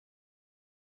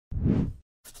Yeah,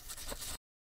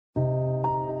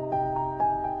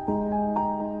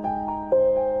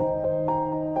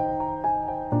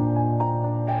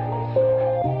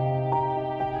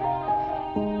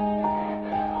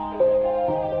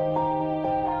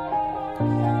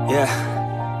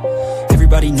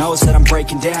 everybody knows that I'm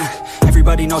breaking down.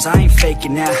 Everybody knows I ain't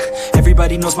faking now.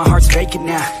 Everybody knows my heart's vacant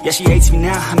now. Yeah, she hates me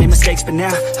now, I made mistakes but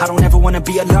now I don't ever wanna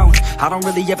be alone. I don't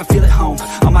really ever feel at home.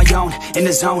 On my own, in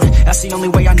the zone, that's the only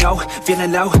way I know.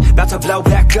 Feeling low, about to blow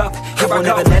back up. Here I won't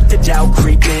ever let the doubt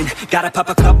creep in. Gotta pop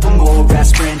a couple more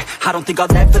aspirin. I don't think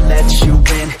I'll ever let you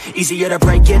in. Easier to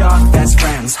break it off best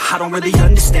friends. I don't really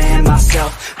understand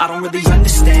myself. I don't really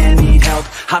understand, need help.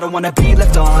 I don't wanna be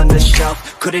left on the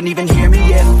shelf. Couldn't even hear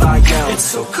me if I yelled. It's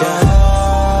so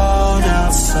cold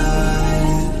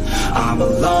outside, I'm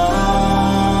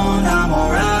alone, I'm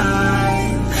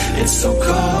alright. It's so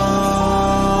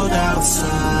cold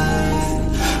outside,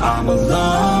 I'm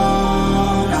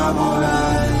alone, I'm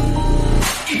alright.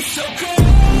 It's so cold.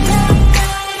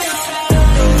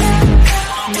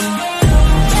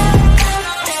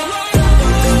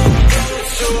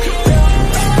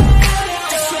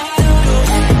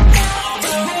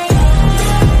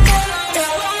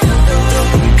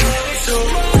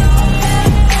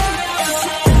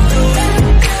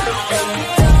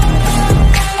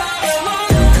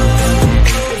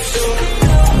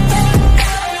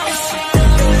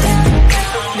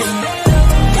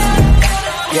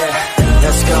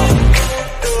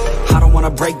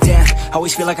 Break down,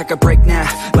 always feel like I could break now,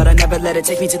 but I never let it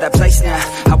take me to that place now.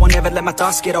 I won't ever let my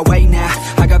thoughts get away now.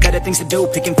 I got better things to do,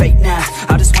 picking fate now.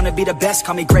 I just wanna be the best,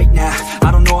 call me great now.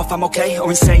 I don't know if I'm okay or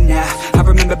insane now. I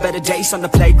remember better days on the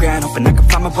playground, hoping I can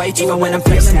find my way even when I'm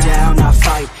feeling down. I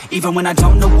fight, even when I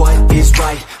don't know what is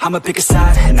right. I'ma pick a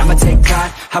side, and I'ma take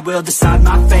pride. I will decide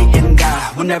my fate, and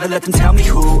I will never let them tell me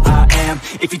who I am.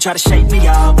 If you try to shape me,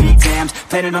 I'll be damned.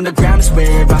 Planet on the ground is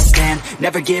where I stand.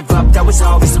 Never give up, that was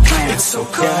always the plan. It's so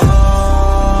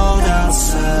cold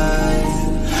outside,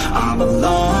 I'm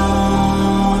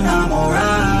alone, I'm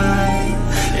alright.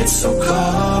 It's so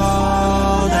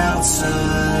cold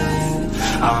outside,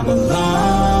 I'm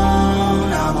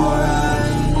alone, I'm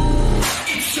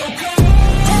alright. It's so cold.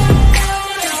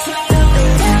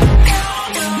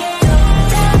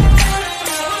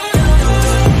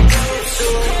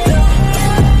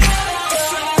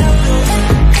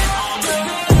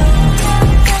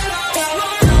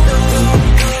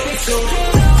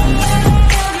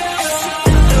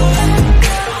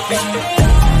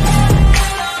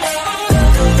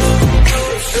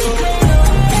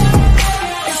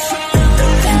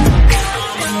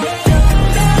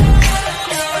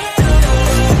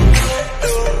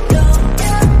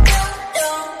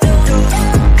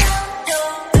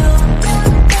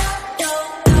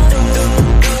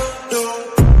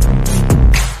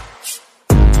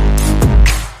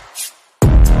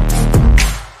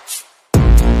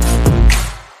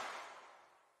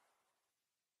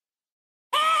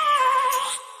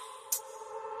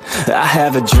 I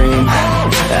have a dream,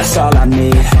 that's all I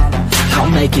need. I'll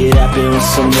make it happen with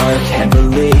some work and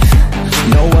belief.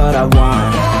 Know what I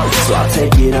want, so I'll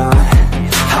take it on.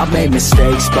 I've made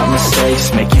mistakes, but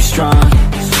mistakes make you strong.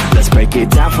 Let's break it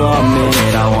down for a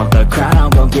minute. I want the crown, I'm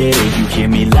gon' get it. You hear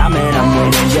me loud, man, I'm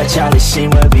winning. Yeah, Charlie Sheen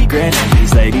will be grinning.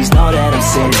 These ladies know that I'm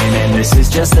sinning, and this is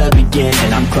just the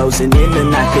beginning. I'm closing in the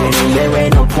ninth inning. There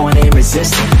ain't no point in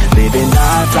resisting. Living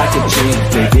life like a dream,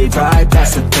 live it right,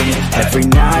 that's the thing. Every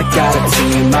night, got a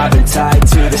team, I've been tied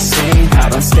to the scene.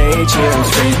 Out on stage, here on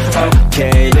screen.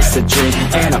 Okay, it's a dream,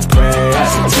 and I pray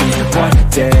as a team. One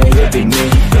day, it'll be me.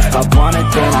 If I want it,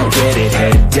 then I get it.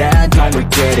 Head down, don't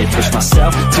regret it. Push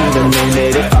myself to the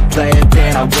limit. If I play it,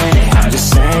 then I win it. I'm just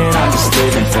saying, I'm just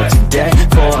living for today.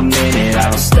 For a minute, I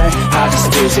don't stay, I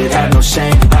just visit. Have no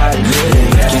shame, I admit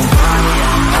it. Can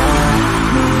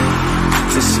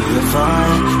to see if I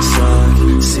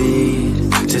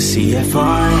succeed, to see if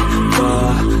I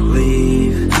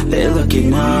believe. They're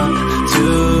looking up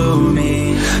to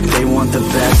me. They want the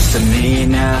best of me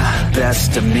now,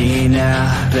 best of me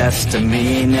now, best of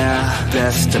me now,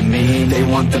 best of me. They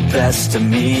want the best of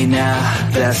me now,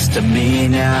 best of me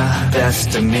now,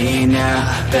 best of me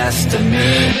now, best of me.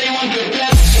 They want the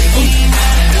best of me now, best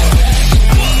of me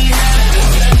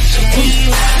now, best of me now.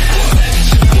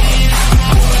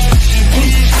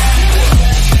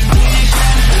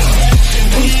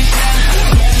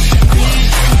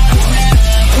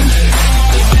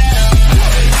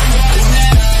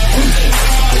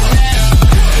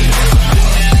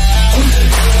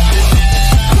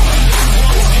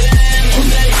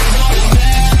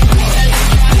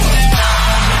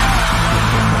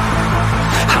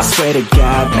 I swear to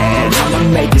God, man,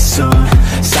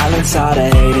 silence all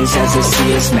the haters as they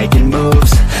see us making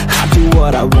moves. I do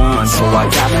what I want, so I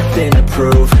got nothing to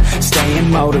prove. Staying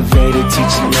motivated,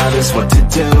 teaching others what to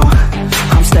do.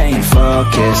 I'm staying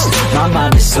focused, my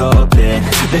mind is open.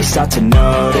 They start to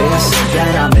notice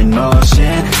that I'm in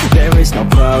motion. There is no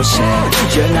potion,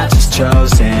 you're not just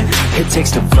chosen. It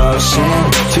takes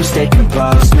devotion to stay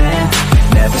composed, man.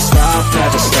 Never stop,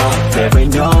 there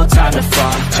ain't no time to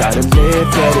fall. Try to live,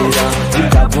 get it up, you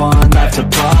got one life to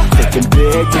pop. Thinking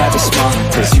big, never small,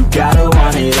 cause you gotta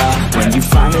want it all. When you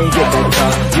finally get that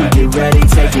call, you get ready,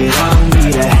 take it on.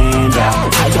 Need a hand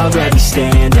out, I already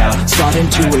stand out. Starting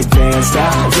to advance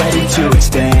now, ready to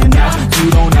expand now.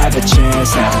 You don't have a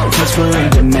chance now, cause we're in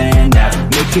demand now.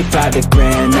 Make it by the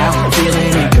grand now,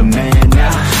 feeling in command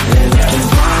now. They're looking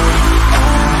right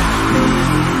at me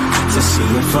to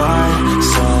see if I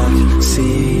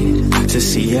succeed, to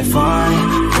see if I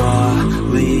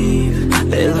believe.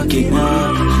 They're looking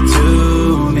up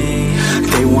to me.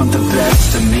 They want the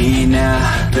best of me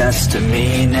now, best of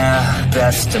me now,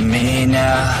 best of me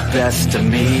now, best of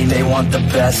me. They want the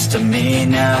best of me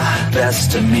now,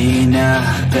 best of me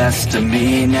now, best of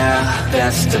me now,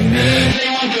 best of me. They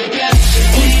want the best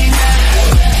of me now.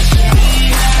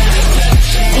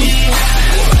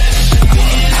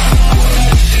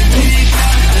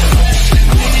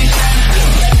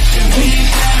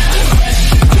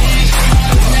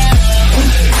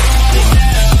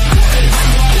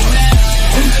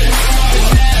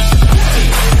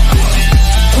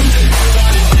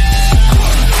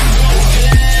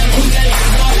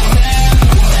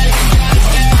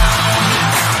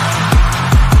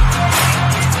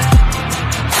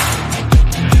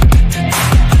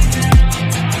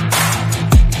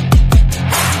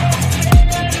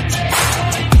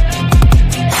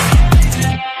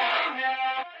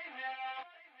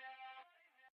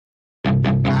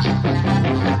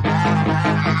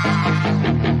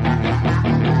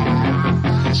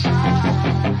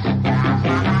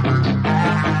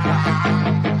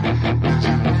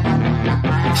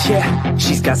 Yeah,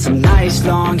 she's got some nice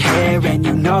long hair, and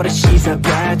you know that she's a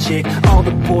bad chick. All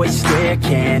the boys stare,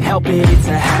 can't help it, it's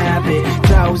a habit.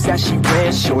 Clothes that she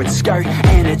wears, short skirt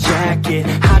and a jacket.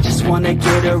 I just wanna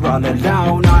get her all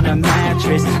alone on a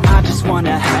mattress. I just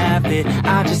wanna have it,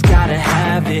 I just gotta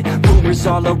have it. Rumors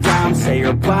all around say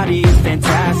her body is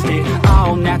fantastic.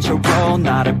 All natural,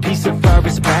 not a piece of fur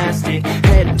is plastic.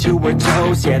 Head to her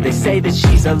toes, yeah, they say that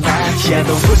she's a latch. Yeah,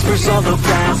 the whispers all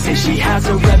around say she has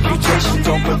a reputation.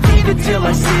 Don't believe it till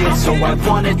I see it, so I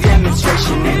want a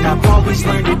demonstration. And I've always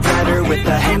learned it better with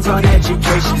a hands-on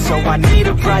education. So I need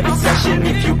a private session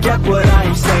if you get what I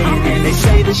am saying. And they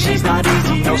say that she's not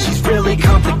easy, no, she's really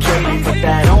complicated. But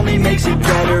that only makes it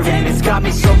better, and it's got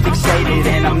me so fixated.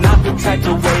 And I'm not the type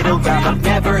to wait around, I've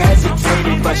never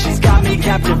hesitated. But she's got me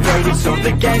captivated, so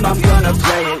the game, I'm gonna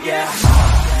play it, yeah.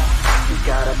 She's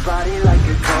got a body like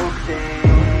a coke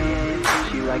thing.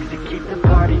 She likes to keep the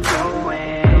party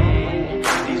going.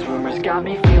 These rumors got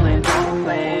me feeling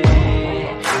lonely.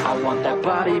 I want that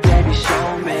body, baby,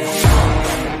 show me.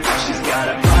 She's got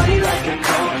a body like a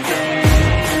coke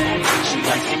thing. She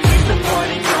likes to keep the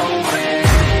party going.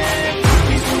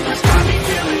 These rumors got me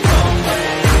feeling lonely.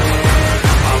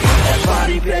 I want that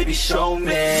body, baby, show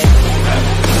me.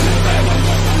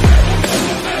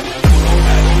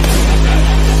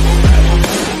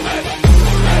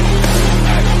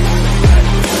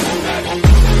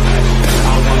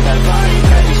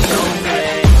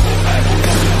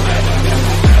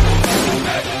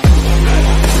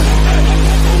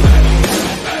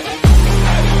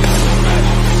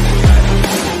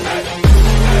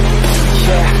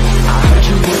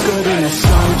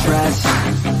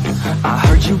 I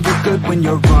heard you look good when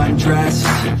you're undressed.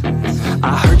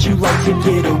 I heard you like to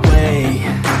get away.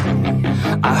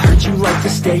 I heard you like to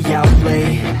stay out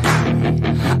late.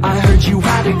 I heard you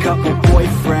had a couple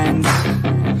boyfriends.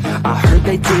 I heard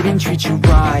they didn't treat you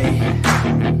right.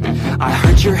 I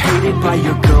heard you're hated by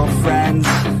your girlfriends,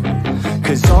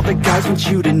 cause all the guys want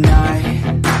you tonight.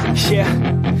 Yeah,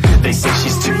 they say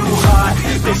she's too hot,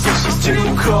 they say she's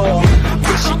too cold.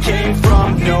 Where she came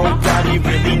from, nobody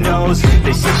really knows.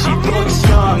 They say she looks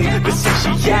young, but say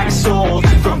she acts old.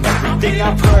 From everything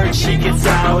I've heard, she gets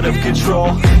out of control.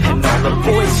 And all the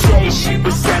boys say she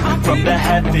was sent from the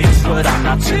heavens, but I'm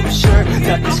not too sure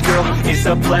that this girl is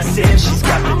a blessing. She's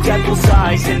got the devil's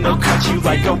eyes and they'll cut you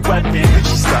like a weapon.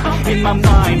 She's stuck in my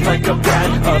mind like a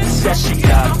bad obsession.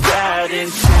 Got bad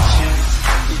intentions.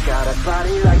 She's got a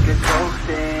body like a coke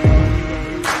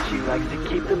thing. She likes to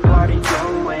keep the party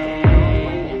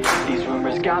going. These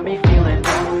rumors got me feeling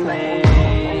lonely.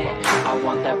 I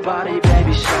want that body,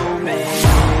 baby, show me.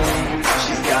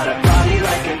 She's got a body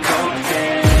like a coke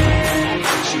thing.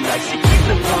 She likes to keep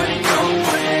the party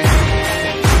going.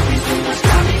 These rumors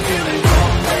got me feeling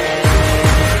lonely.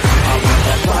 I want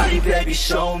that body, baby,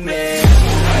 show me.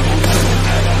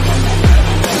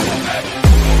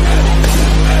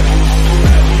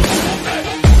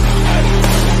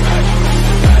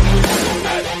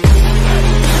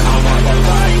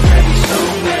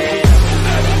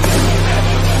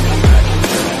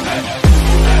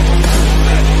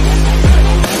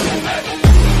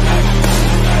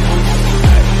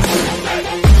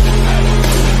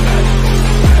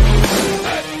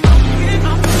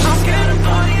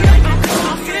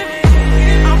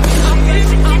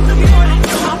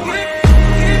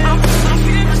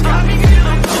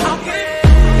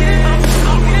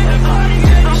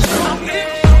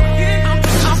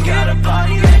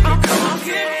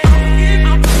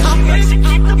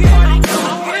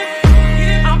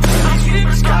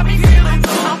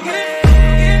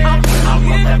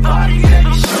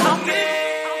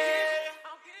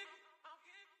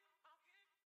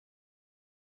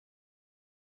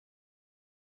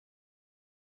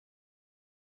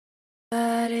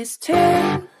 But it's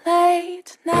too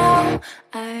late now.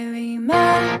 I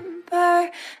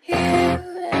remember you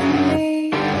and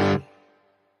me,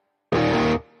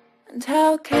 and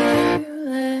how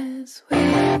careless we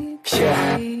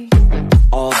could be.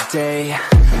 All day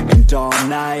and all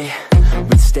night,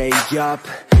 we'd stay up,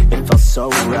 it felt so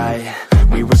right.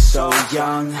 We were so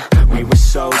young, we were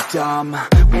so dumb.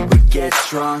 We would get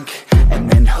drunk and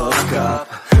then hook up.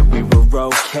 We were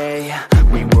okay,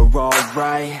 we were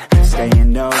alright,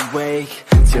 staying awake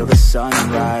till the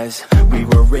sunrise. We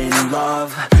were in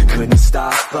love, couldn't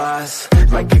stop us,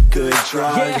 like a good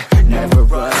drug, never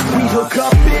enough. We hook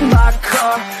up in my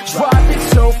car, driving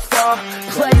so far,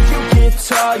 play your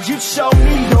guitar, you show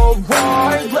me your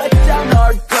art. Let down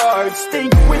our guards,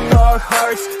 think with our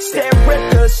hearts, stare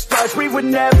at the stars, we were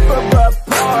never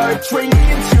apart.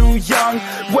 Drinking too young,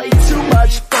 way too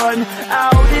much fun,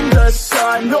 out in the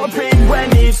sun, no pain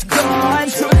when it's gone.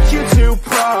 Took you to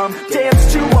prom,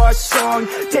 dance to our song,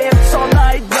 dance all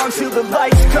night long till the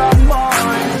lights come on.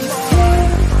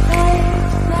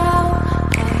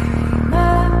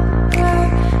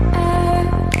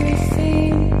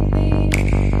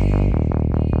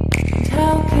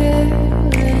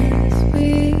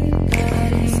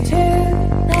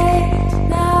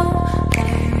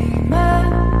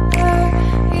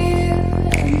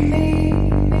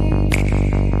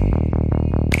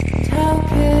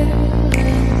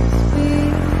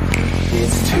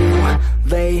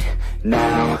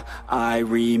 Now I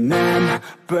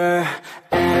remember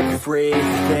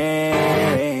everything,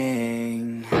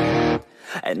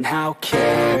 and how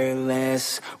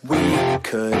careless we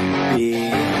could be,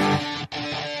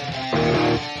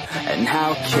 and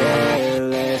how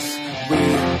careless we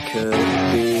could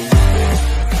be,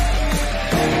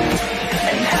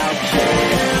 and how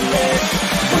careless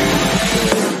we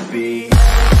could be.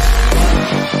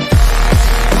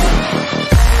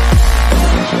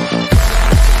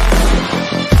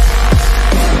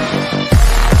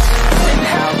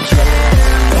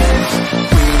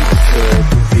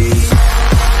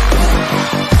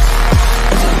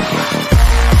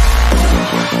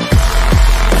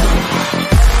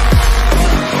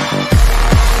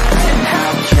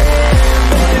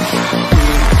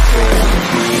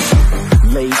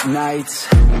 Nights,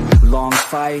 long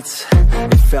fights,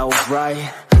 it felt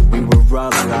right, we were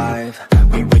alive.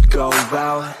 We would go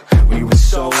out, we were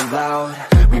so loud,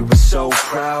 we were so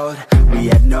proud, we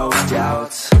had no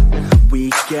doubts.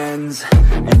 Weekends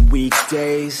and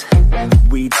weekdays,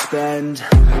 we'd spend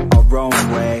our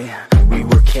own way. We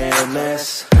were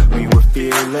careless, we were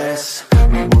fearless,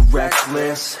 we were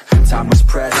reckless, time was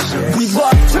precious. We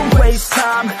loved to waste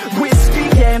time, whiskey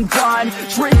and wine,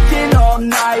 drinking all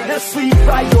night, asleep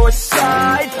by your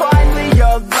side. Finally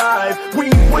alive, we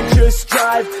would just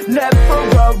drive, never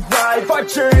arrive. Our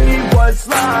journey was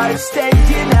live,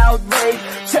 staying out late,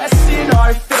 testing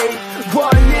our fate,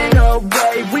 running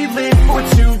away. We live for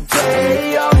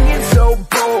today, young and so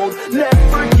bold,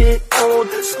 never get old.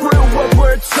 Screw what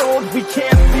we're told, we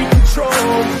can't be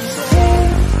controlled.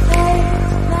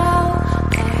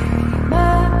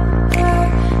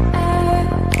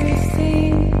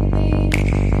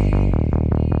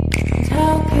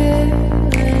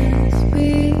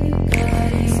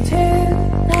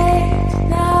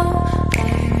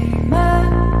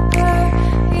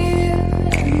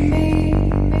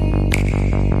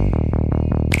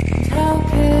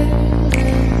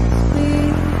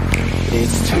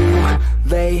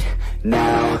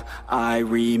 Now I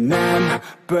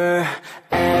remember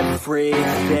everything,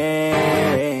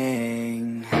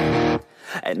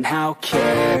 and how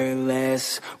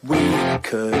careless we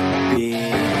could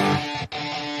be.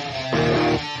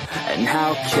 and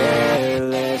how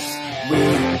careless we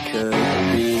could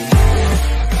be,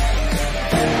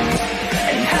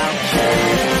 and how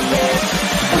careless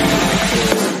we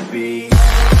could be.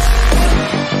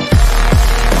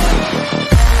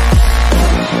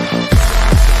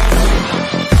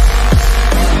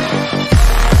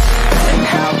 And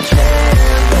how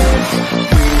careless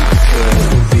we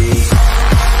could be.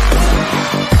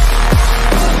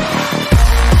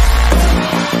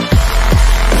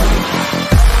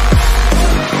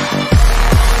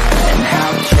 And how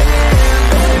careless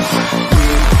we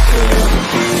could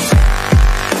be.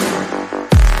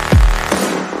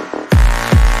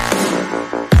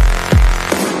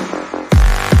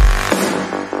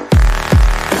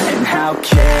 And how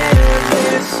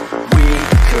careless we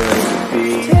could be.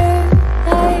 Too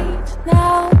late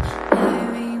now, I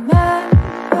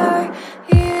remember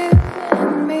you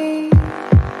and me.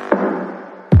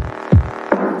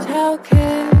 And how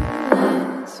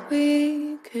careless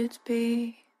we could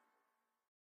be.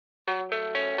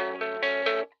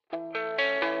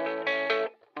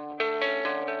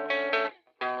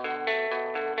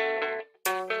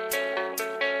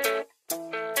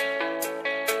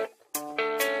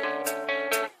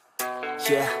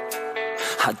 Yeah,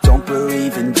 I don't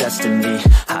believe in destiny,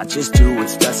 I just do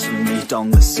what's best for me.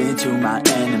 Don't listen to my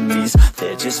enemies,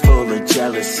 they're just full of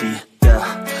jealousy.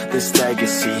 Yeah, this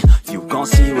legacy, you gon'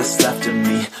 see what's left of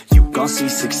me. You gon' see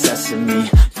success in me,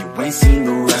 you ain't seen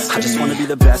the rest of me. I just wanna be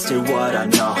the best at what I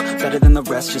know, better than the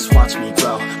rest, just watch me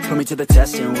grow. Put me to the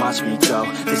test and watch me go.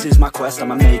 This is my quest,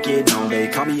 I'ma make it known. They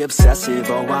call me obsessive,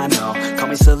 oh I know. Call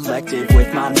me selective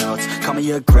with my notes, call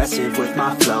me aggressive with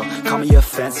my flow, call me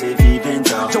offensive even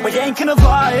though yo, I ain't gonna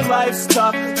lie, life's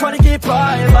tough. Try to get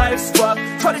by, life's rough.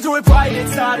 Try to do it right,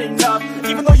 it's not enough.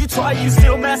 Even though you try, you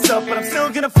still mess up. But I'm still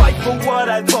gonna fight for what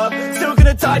I love, still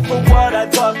gonna die for what I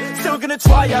love, still gonna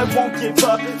try, I won't give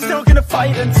up, still gonna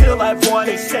fight until I've won.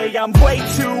 They say I'm way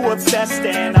too obsessed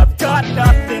and I've got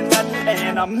nothing left,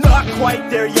 and I'm not quite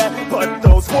there yet, but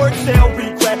those words they'll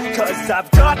regret, cause I've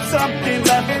got something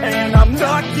left and I'm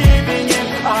not giving in.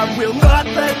 I will not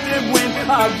let them win,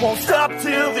 I won't stop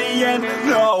till the end,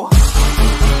 no.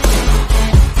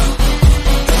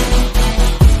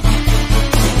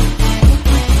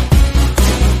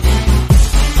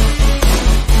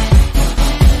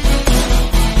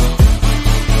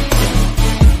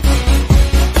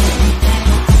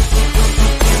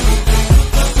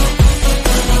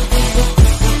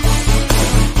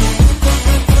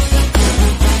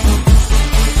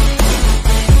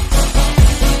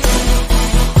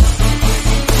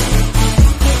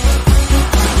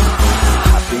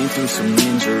 Some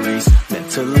injuries,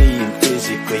 mentally and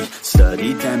physically.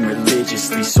 Studied them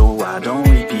religiously so I don't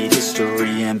repeat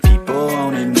history. And people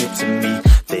won't admit to me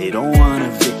they don't want a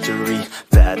victory.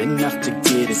 Bad enough to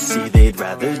get a C, they'd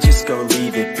rather just go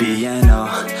leave it be. And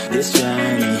oh, this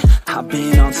journey I've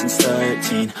been on since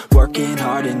 13, working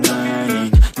hard and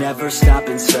learning, never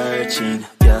stopping searching.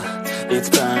 Yeah, it's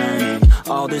burning,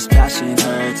 all this passion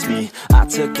hurts me. I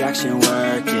took action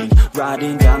working,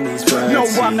 writing down these words. No,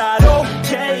 I'm not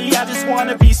okay, I just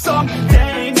wanna be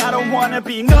something. I don't wanna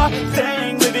be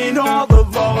nothing, living all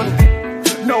alone.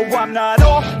 No, I'm not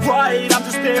alright, I'm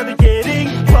just barely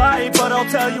getting by. But I'll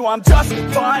tell you I'm just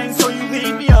fine, so you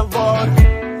leave me alone.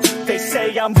 They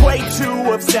say I'm way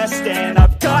too obsessed and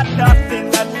I've got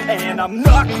nothing left, and I'm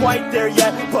not quite there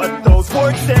yet, but those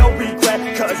words they'll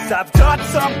regret, cause I've got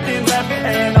something left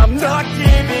and I'm not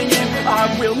giving in.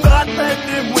 I will not let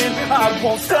them win, I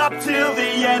won't stop till the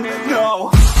end,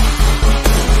 no.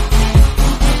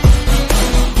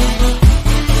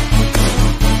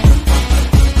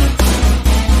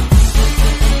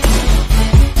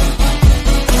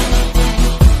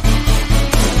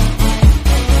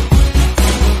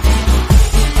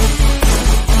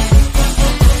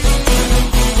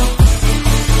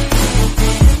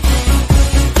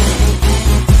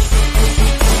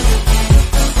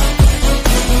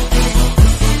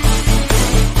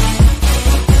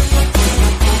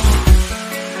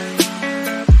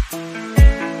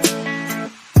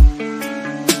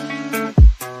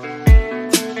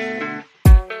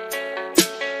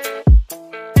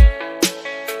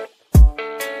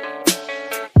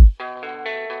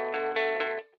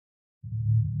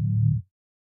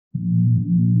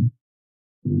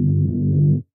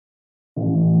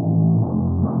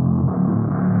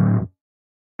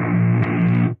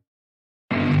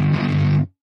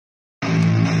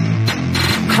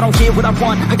 don't get what I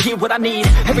want, I get what I need.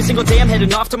 Every single day I'm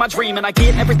heading off to my dream, and I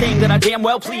get everything that I damn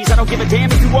well please. I don't give a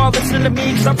damn if you all listening to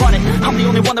me, cause I run it. I'm the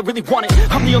only one that really want it,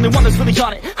 I'm the only one that's really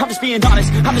on it. I'm just being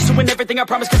honest, I'm just doing everything I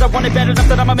promise, cause I want it bad enough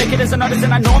that I'ma make it as an artist.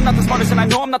 And I know I'm not the smartest, and I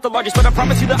know I'm not the largest, but I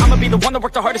promise you that I'ma be the one that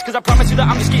worked the hardest, cause I promise you that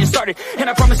I'm just getting started. And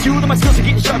I promise you that my skills are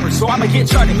getting sharper, so I'ma get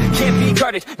charted, can't be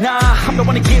guarded. Nah, I'm the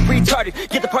one to get retarded,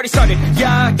 get the party started.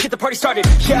 Yeah, get the party started.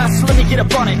 Yeah, so let me get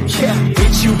up on it. Yeah,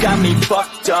 bitch, you got me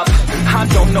fucked up, I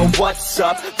don't know what's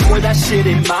up. Pour that shit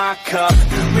in my cup,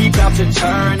 we bout to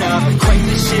turn up. Crank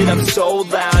this shit up so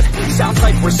loud, sounds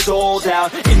like we're sold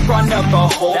out in front of a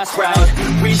whole crowd.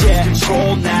 We lose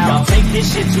control now, I'll take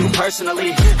this shit too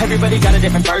personally. Everybody got a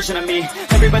different version of me,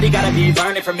 everybody gotta be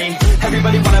learning from me.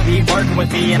 Everybody wanna be working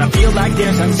with me, and I feel like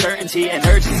there's uncertainty and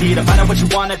urgency to find out what you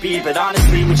wanna be. But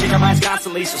honestly, we change our minds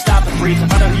constantly, so stop and breathe and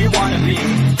find out who you wanna be.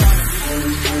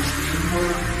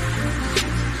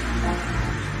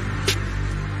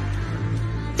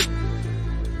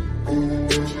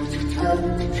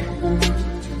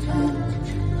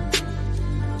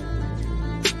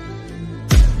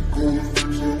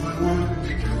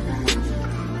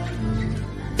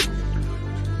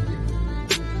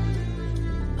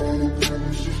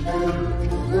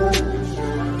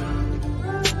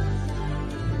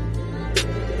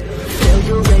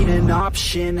 Failure ain't an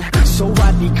option, so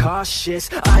I'd be cautious.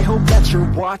 I hope that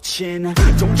you're watching,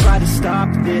 don't try to stop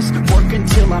this. Work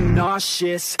until I'm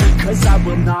nauseous, cause I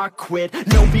will not quit.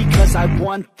 No, because I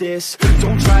want this,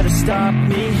 don't try to stop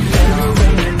me. Failure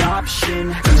ain't an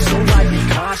option, so I'd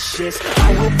be cautious.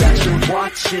 I hope that you're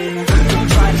watching, don't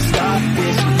try to stop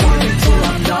this. Work until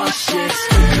I'm nauseous,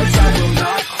 cause I will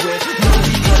not quit. No,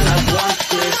 because I want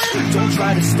this, don't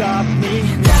try to stop me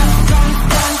now.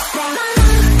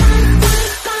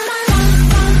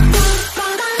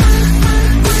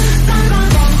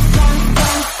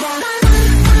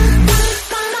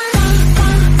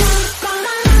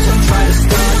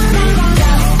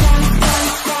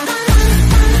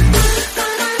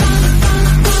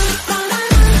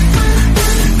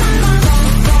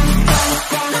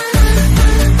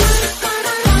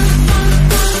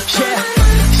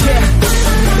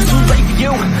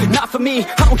 Me,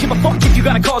 I don't give a fuck if you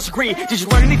got a college degree. Did you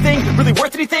learn anything? Really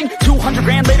worth anything? 200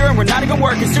 grand later and we're not even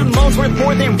working. Student loans worth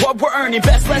more than what we're earning.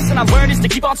 Best lesson I learned is to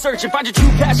keep on searching. Find your true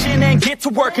passion and get to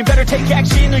work. And better take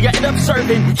action or you end up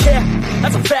serving. Yeah,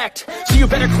 that's a fact. So you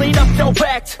better clean up, no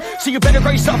act. So you better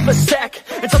grab yourself a sack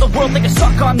and tell the world they can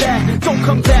suck on that. Don't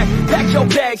come back, pack your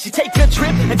bags. You take a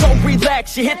trip and don't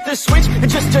relax. You hit the switch and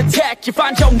just attack. You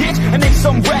find your niche and make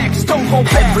some racks. Don't hold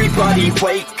back. Everybody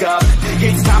wake up,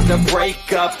 it's time to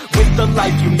break up with the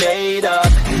life you made up.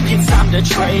 It's time to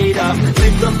trade up,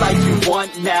 live the life you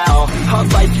want now, a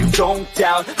life you don't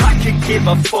doubt. I could give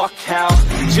a fuck how,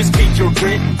 just get your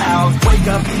grit out. Wake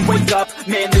up,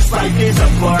 man, this life is a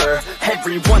blur.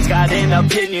 Everyone's got an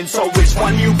opinion, so which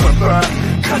one you prefer?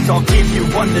 Cause I'll give you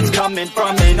one that's coming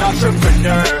from an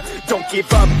entrepreneur. Don't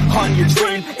give up on your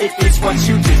dream if it's what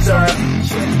you deserve.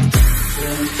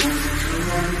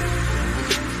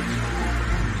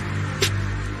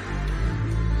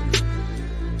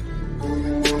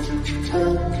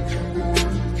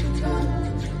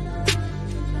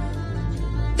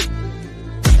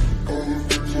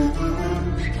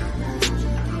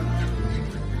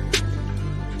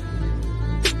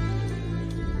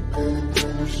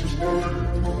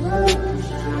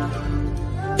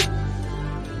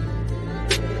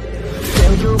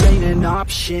 Failure ain't an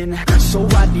option, so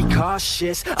I'd be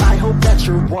cautious. I hope that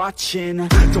you're watching,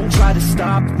 don't try to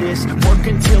stop this. Work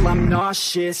until I'm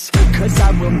nauseous, cause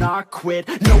I will not quit.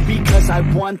 No, because I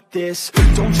want this,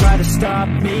 don't try to stop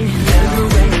me.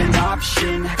 Failure ain't an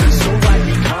option, so I'd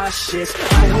be cautious.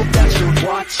 I hope that you're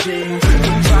watching,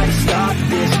 don't try to stop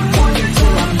this. Work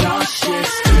until I'm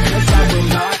nauseous, cause I will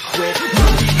not quit. No,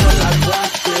 because I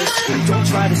want this, don't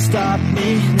try to stop me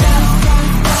now.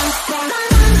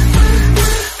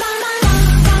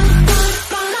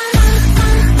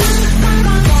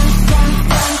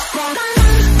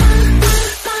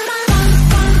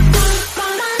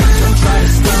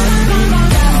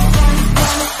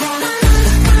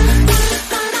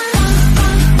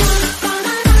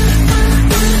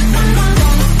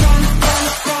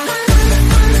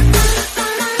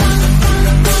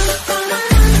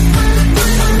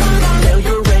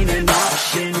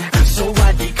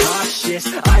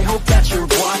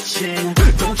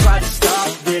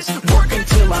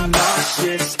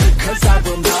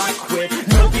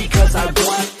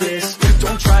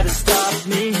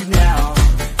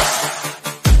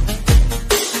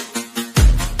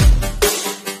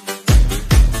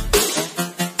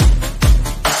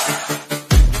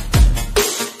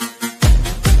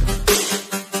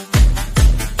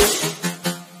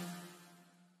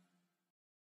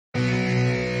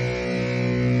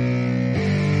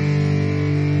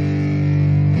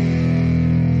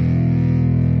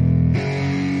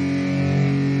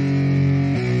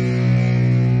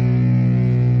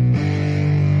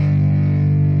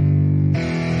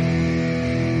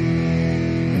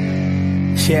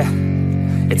 Yeah,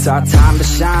 it's our time to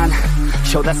shine.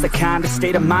 Show that's the kind of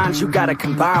state of mind you gotta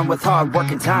combine with hard work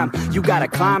and time. You gotta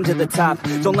climb to the top.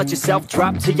 Don't let yourself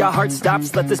drop till your heart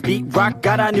stops. Let this beat rock.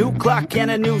 Got a new clock and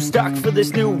a new stock for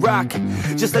this new rock.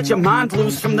 Just let your mind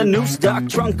loose from the new stock.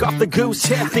 Drunk off the goose,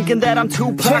 yeah. Thinking that I'm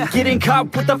too pop. Getting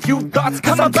caught with a few thoughts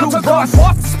cause I'm too lost.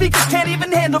 Off the speakers can't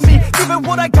even handle me. Giving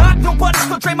what I got, nobody's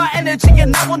gonna drain my energy.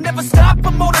 And I will never stop,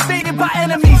 I'm motivated by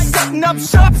enemies. Setting up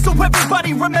shop so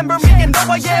everybody remember me. And though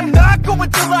I am not going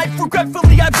through life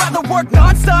regretfully, I'd rather work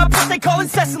non-stop, what they call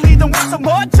incessantly, than work some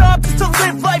odd job just to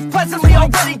live life pleasantly.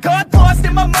 Already got lost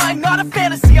in my mind, not a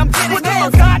fantasy, I'm getting with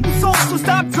all forgotten souls, so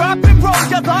stop, drop, and roll.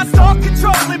 You lost all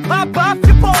control and pop off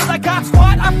your balls. I got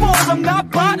squat, I fall, I'm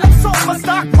not bought, I'm sold. My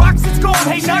stock rocks, it's gold.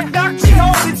 Hey, knock, knock, she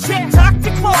holding shit, talk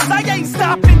to close. I ain't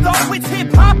stopping though, it's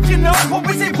hip-hop, you know.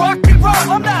 Or is it rock and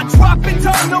roll? I'm not dropping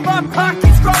down, no, my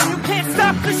pocket's grown. You can't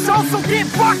stop the show, so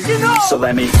get rockin' on. So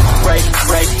let me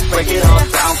break it all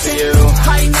down for you.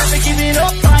 I ain't never giving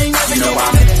up, I ain't never giving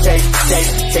up.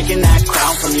 Taking that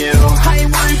crown from you. I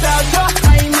ain't worried about you,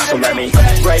 I ain't never. So let me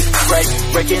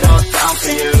break it all down for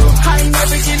you. I ain't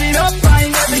never giving up, I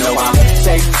ain't never giving up.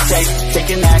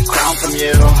 Taking that crown from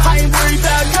you. I ain't worried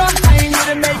about you, I ain't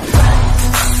never make it.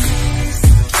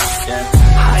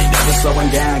 I ain't never slowing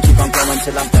down, keep on going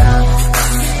till I'm down.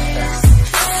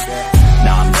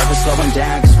 No, I'm never slowing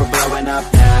down cause we're blowing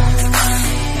up now.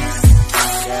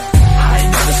 I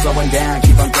ain't never slowing down,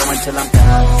 keep on going till I'm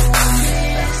down.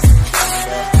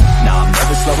 No, I'm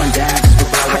never slowing down cause we're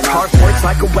blowing up. Hard work's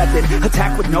like a weapon,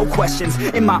 attack with no questions.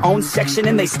 In my own section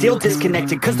and they still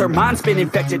disconnected cause their mind's been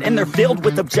infected and they're filled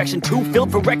with objection. Too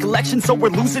filled for recollection so we're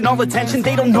losing all attention.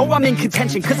 They don't know I'm in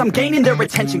contention cause I'm gaining their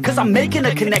attention. Cause I'm making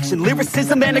a connection,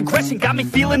 lyricism and aggression got me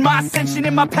feeling my ascension.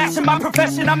 In my passion, my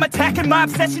profession, I'm attacking my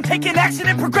obsession. Taking action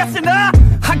and progressing, I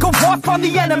go off on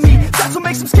the enemy, that's what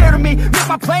makes them scared of me. Make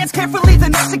my plans carefully,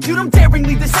 then execute them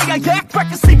daringly. They say I act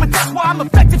recklessly, but that's why I'm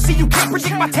effective. See, you can't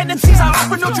predict my tendencies, I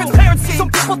offer no transparency. Some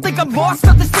people think I'm lost,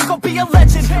 others think I'll be a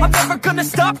legend. I'm never gonna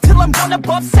stop till I'm one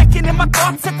above second. And my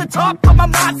thoughts at the top, but my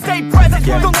mind stay present.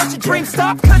 Don't let your dreams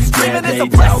stop, cause dreaming is a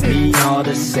blessing. They tell me all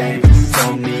the same,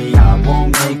 told me I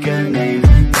won't make a name.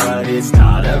 But it's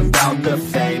not about the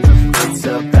fame, it's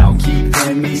about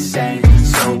keeping me sane.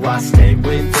 So I stay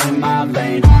within my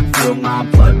lane, feel my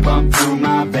blood pump through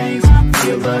my veins.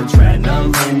 Feel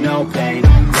adrenaline, no pain,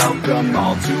 welcome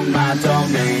all to my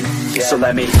domain. So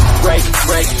let me break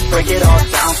it all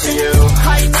down for you.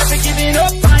 I ain't never giving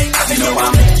up, I ain't never giving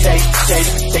up.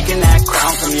 Taking that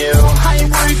crown from you. I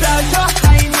ain't worried about you,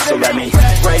 I ain't never. So let me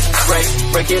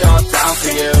break it all down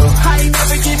for you. I ain't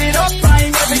never giving up, I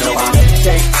ain't never giving up.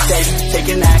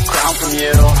 Taking that crown from you.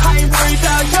 I ain't worried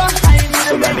about you, I ain't never.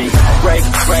 So let me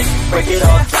break it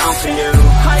all down for you.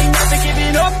 I ain't never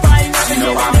giving up, I ain't never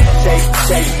giving up.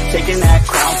 Taking that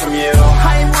crown from you.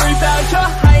 I ain't worried about you,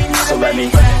 I ain't never. So let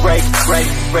me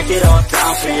break it all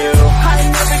down for you. I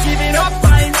ain't never giving up,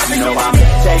 I ain't never giving up.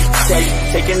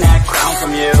 Taking that crown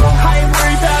from you. I ain't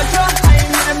worried about you, I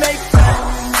ain't never make friends.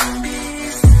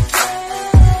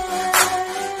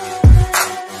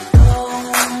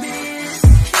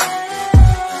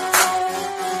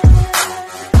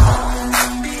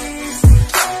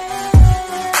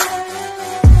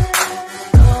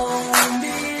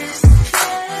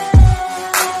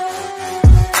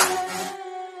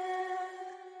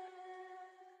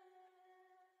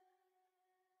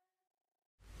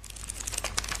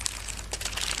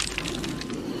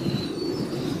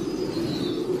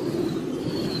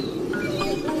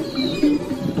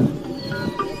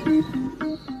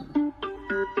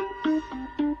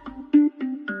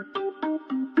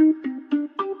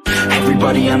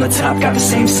 Everybody on the top got the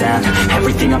same sound.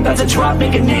 Everything I'm about to drop,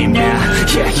 make a name now.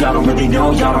 Yeah, y'all don't really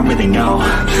know, y'all don't really know.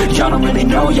 Y'all don't really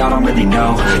know, y'all don't really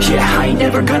know. Yeah, I ain't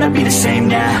never gonna be the same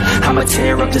now. I'ma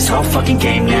tear up this whole fucking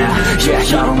game now. Yeah,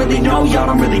 y'all don't really know, y'all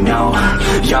don't really know.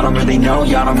 Y'all don't really know,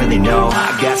 y'all don't really know.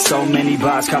 I got so many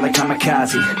bars, call it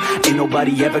kamikaze. Ain't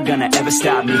nobody ever gonna ever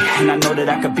stop me. And I know that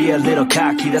I could be a little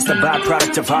cocky. That's the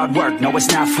byproduct of hard work, no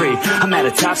it's not free. I'm at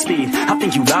a top speed, I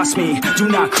think you lost me. Do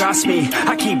not cross me,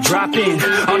 I keep dropping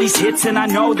all these hits and I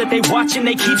know that they watching.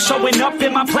 They keep showing up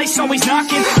in my place, always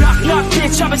knocking. Knock, knock,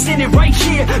 bitch, I've been standing right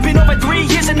here. Been over 3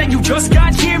 years and then you just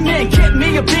got here. Man, get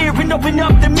me a beer and open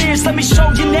up the mirrors. Let me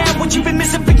show you now what you've been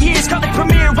missing for years. Call it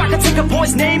premiere, I can take a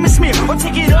boy's name and smear, or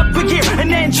take it up a gear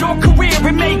and end your career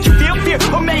and make you feel fear,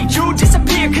 or make you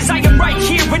disappear. Cause I am right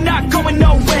here and not going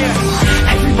nowhere.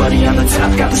 Everybody on the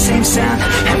top got the same sound.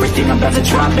 Everything everything I'm about to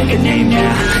drop, make a name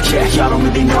now. Yeah, y'all don't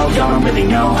really know, y'all don't really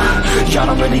know. Y'all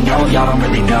don't really know, y'all don't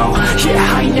really know.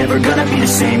 Yeah, I ain't never gonna be the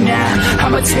same now.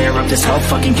 I'ma tear up this whole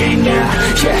fucking game now.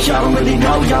 Yeah, y'all don't really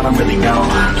know, y'all don't really know.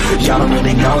 Y'all don't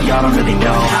really know, y'all don't really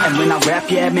know. And when I rap,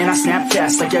 yeah, man, I snap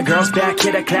fast. Like your girl's back,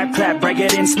 hit a clap, clap, break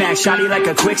it in, smack. Shotty like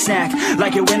a quick snack,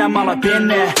 like it when I'm all up in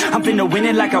there. I'm finna win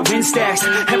it like I win stacks.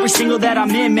 Every single that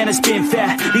I'm in, man, it's been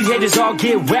fat. These haters all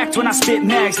get whacked when I spit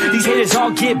max. These haters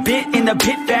all get bit in the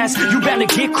pit fast. You bound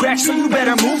to get cracked, so you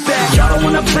better move fast. Y'all don't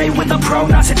wanna play with a pro,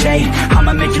 not today.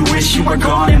 I'ma make you wish you were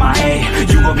gone in my A.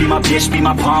 You gon' be my bitch, be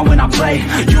my pawn when I play.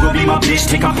 You gon' be my bitch,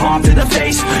 take my palm to the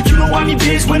face. You know I'm your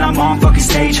biz when I'm on fucking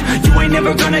stage. You ain't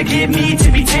never gonna get me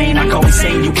to be tame. I go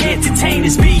insane, you can't detain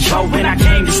this B.O. when I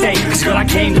came to stay. Cause girl, I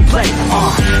came to play.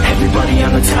 Everybody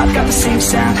on the top got the same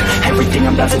sound. Everything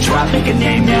I'm about to drop, make a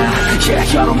name now. Yeah,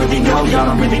 y'all don't really know, y'all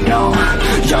don't really know.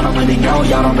 Y'all don't really know,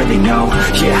 y'all don't really know.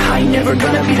 Yeah, I ain't never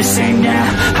gonna be the same now.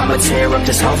 I'ma tear up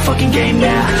this whole fucking game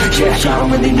now. Yeah, y'all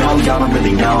don't really know, y'all don't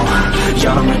really know.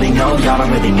 Y'all don't really know, y'all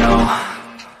don't really know.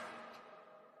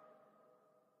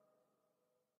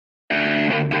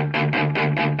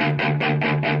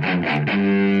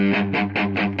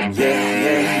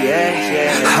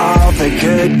 All the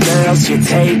good girls you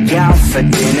take out for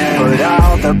dinner, but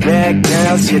all the bad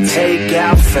girls you take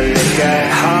out for liquor.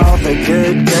 All the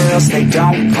good girls, they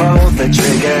don't pull the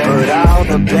trigger, but all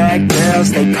the bad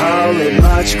girls, they pull it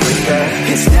much quicker.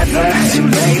 It's never too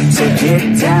late to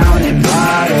get down and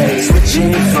party.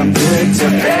 Switching from good to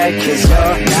bad, cause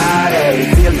you're not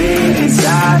a. Feel it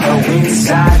inside, oh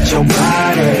inside your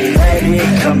body. Let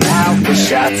it come out with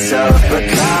shots of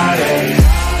Bacardi.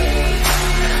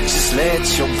 Let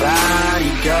your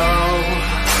body go.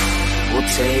 We'll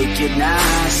take it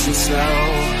nice and slow.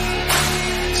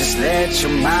 Just let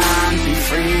your mind be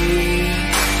free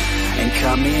and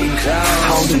come in close.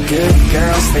 All the good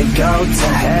girls, they go to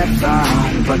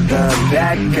heaven, but the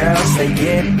bad girls, they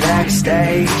get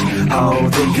backstage. Oh,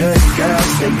 the good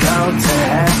girls, they go to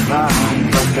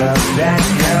heaven, but the bad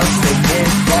girls, they get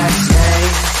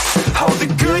backstage. Oh, the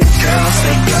good girls,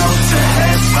 they go to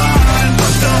heaven,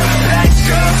 but the bad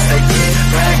girls, they get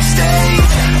backstage.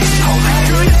 Oh, the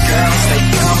good girls, they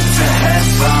go to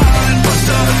heaven, but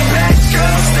the bad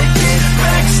girls, they get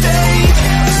backstage.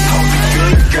 Oh,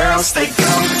 the good girls, they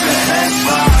go to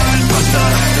heaven, but the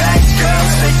bad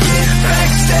girls, they get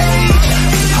backstage.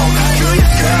 Oh, the good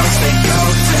girls, they go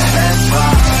to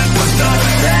heaven, but the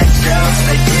bad girls,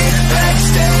 they get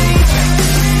backstage.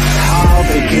 All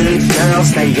the good girls,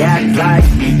 they act like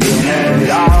beginners.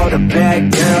 All the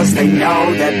bad girls, they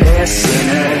know that they're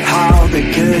sinners. All the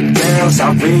good girls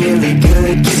are really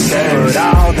good kissers, but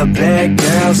all the bad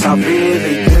girls are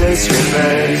really good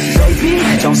strippers. Baby,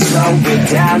 don't slow it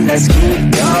down, let's keep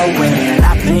going.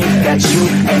 I think that you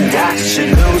and I should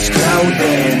lose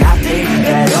clothing. I think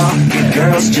that all you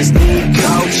girls just need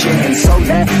coaching. So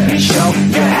let me show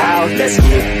you how, let's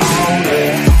get on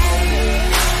it.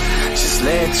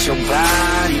 Let your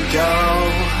body go.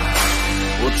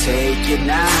 We'll take it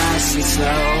nice and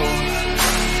slow.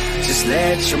 Just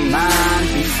let your mind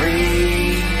be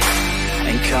free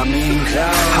and come in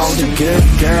close. All the good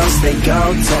girls, they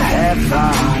go to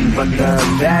heaven, but the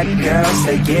bad girls,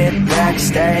 they get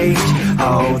backstage.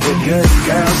 Oh, the good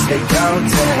girls, they go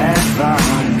to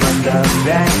heaven, but the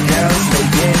bad girls, they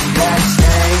get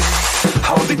backstage.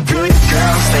 Oh, the good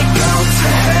girls, they go to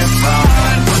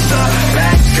heaven, but the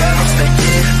bad girls, they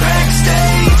get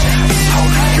backstage. Oh,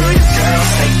 the good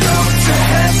girls, they go to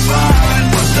heaven,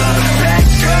 but the bad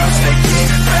girls, they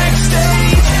get backstage.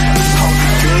 Oh,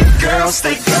 the good girls,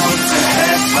 they go to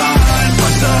heaven,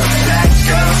 but the bad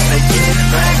girls, they get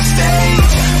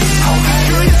backstage. Oh, the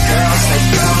good girls, they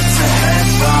go to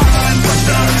heaven, but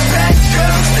the bad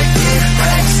girls, they get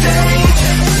backstage.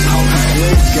 Oh, the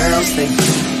good girls, they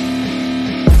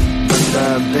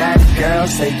the bad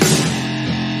girls, they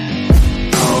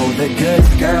oh, the good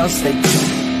girls, they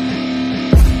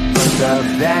but the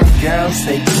bad girls,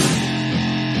 they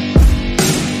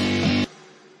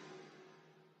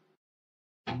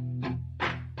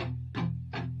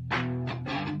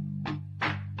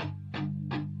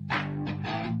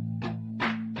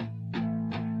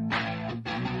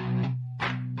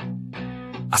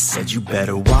I said you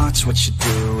better watch what you're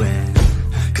doing,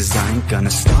 cause I ain't gonna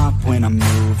stop when I'm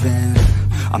moving.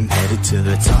 I'm headed to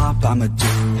the top, I'ma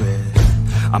do it.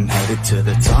 I'm headed to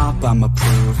the top, I'ma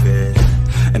prove it.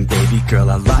 And baby girl,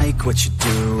 I like what you're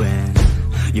doing.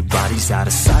 Your body's out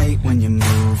of sight when you're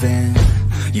moving.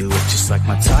 You look just like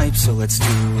my type, so let's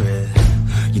do it.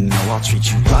 You know I'll treat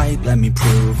you right, let me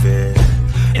prove it.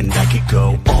 And I could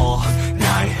go all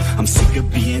night, I'm sick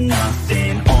of being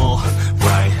nothing. All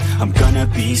right, I'm gonna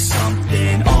be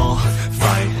something. I'll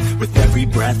fight with every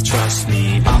breath, trust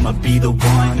me. I'ma be the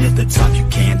one at the top, you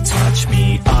can't touch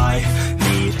me. I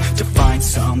need to find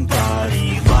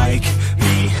somebody like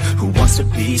me who wants to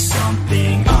be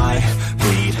something. I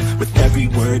bleed with every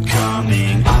word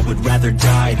coming. I would rather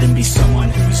die than be someone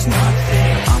who's not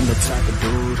there. I'm the type of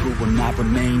dude who will not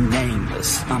remain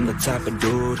nameless. I'm the type of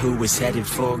dude who is headed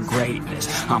for greatness.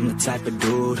 I'm the type of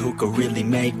dude who could really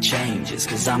make changes,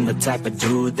 cause I'm the type of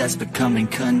dude that's becoming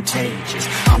contagious.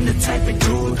 I'm the type of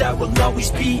dude that will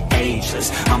always be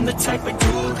ageless. I'm the type of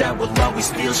dude that will always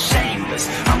feel shameless.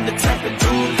 I'm the type of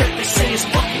dude that they say is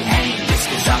fucking heinous,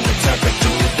 cause I'm the type of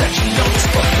dude that you know is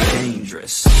fucking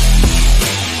dangerous.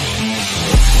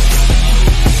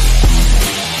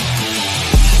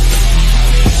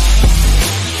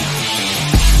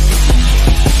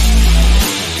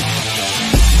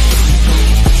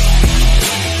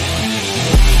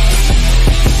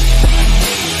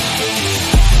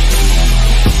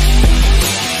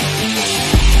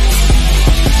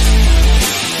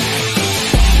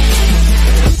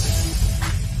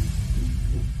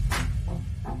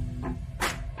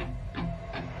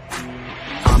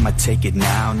 I'ma take it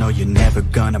now, no you're never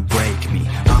gonna break me.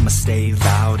 I'ma stay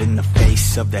loud in the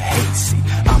face of the hate, see.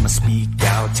 I'ma speak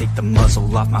out, take the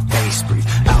muzzle off my face, breathe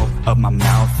out of my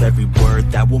mouth every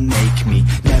word that will make me.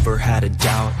 Never had a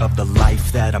doubt of the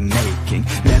life that I'm making.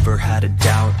 Never had a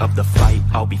doubt of the fight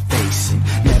I'll be facing.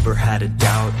 Never had a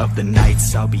doubt of the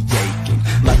nights I'll be aching.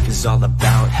 Life is all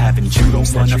about having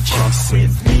dreams that you're chasing.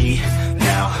 With me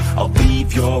now, I'll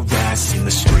leave your ass in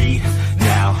the street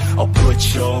now. I'll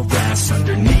put your ass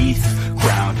underneath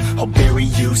ground. I'll bury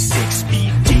you 6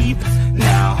 feet deep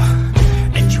now,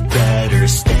 and you better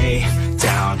stay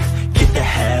down. Get the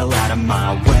hell out of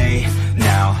my way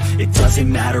now. It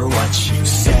doesn't matter what you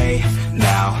say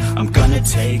now. I'm gonna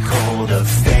take hold of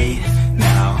fate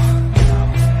now.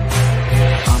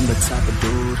 I'm the type of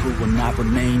dude who will not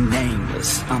remain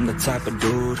nameless. I'm the type of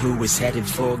dude who is headed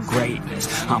for greatness.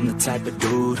 I'm the type of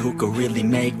dude who could really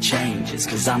make changes,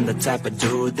 cause I'm the type of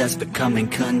dude that's becoming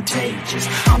contagious.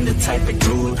 I'm the type of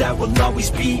dude that will always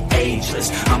be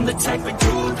ageless. I'm the type of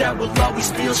dude that will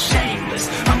always feel shameless.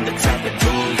 I'm the type of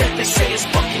dude that they say is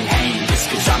fucking heinous,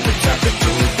 cause I'm the type of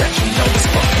dude that you know is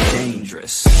fucking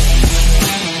dangerous.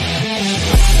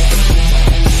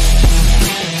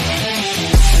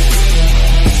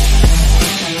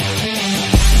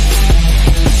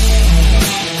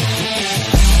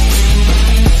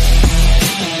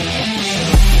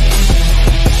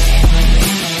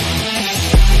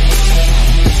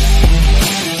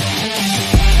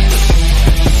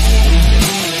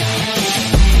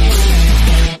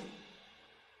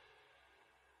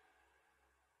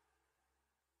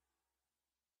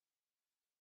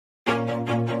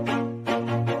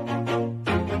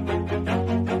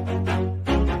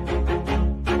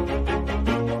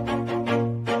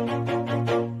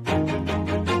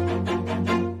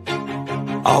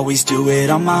 Always do it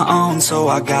on my own, so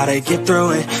I gotta get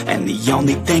through it. And the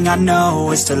only thing I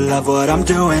know is to love what I'm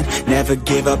doing. Never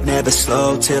give up, never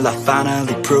slow, till I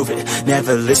finally prove it.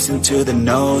 Never listen to the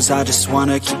no's, I just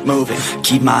wanna keep moving.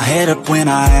 Keep my head up when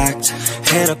I act,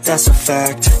 head up, that's a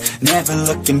fact. Never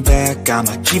looking back,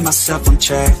 I'ma keep myself on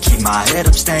track. Keep my head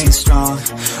up, staying strong,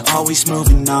 always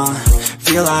moving on.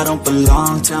 Feel I don't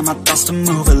belong, tell my thoughts to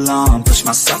move along. Push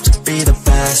myself to be the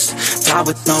best, die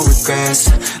with no regrets.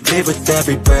 Live with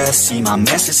every breath, see my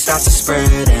message start to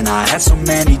spread. And I had so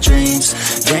many dreams,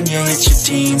 then you hit your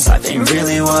teens. Life ain't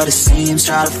really what it seems,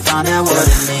 try to find out what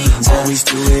it means. Always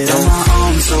do it on my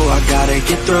own, so I gotta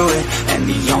get through it. And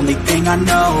the only thing I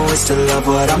know is to love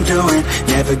what I'm doing.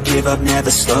 Never give up,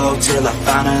 never slow, till I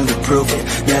finally prove it.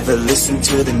 Never listen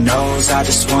to the no's, I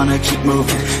just wanna keep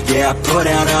moving. Yeah, I put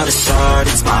out all this art,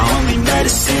 it's my only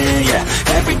medicine. Yeah,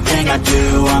 everything I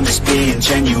do, I'm just being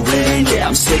genuine. Yeah,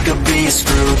 I'm sick of being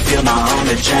screwed, feel my own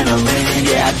adrenaline.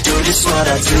 Yeah, I do just what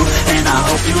I do, and I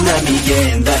hope you let me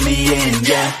in,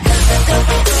 yeah.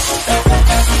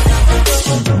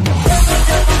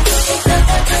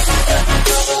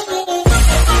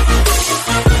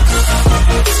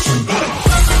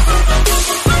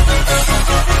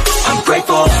 I'm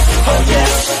grateful, oh yeah,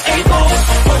 able,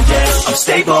 oh yeah, I'm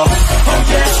stable, oh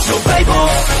yeah, no label,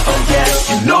 oh yeah,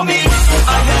 you know me,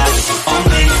 I have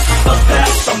only a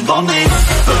past, I'm lonely,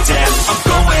 but damn, I'm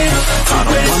going, I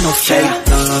don't want no fake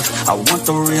love, I want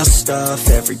the real stuff.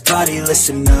 Everybody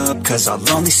listen up, cause I'll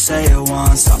only say it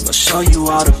once. I'm gonna show you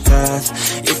all the path.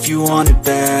 If you want it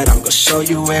bad, I'm gonna show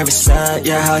you where it's at.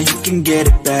 Yeah, how you can get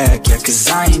it back. Yeah, cause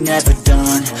I ain't never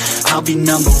done. I'll be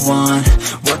number one,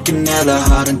 working hella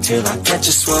hard until I get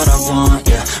just what I want.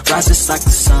 Yeah, rises like the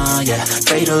sun, yeah,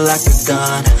 fatal like a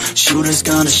gun. Shooters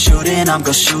gonna shoot and I'm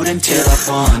gonna shoot until I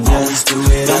won. Yeah, always do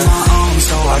it on my own,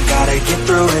 so I gotta get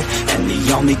through it. And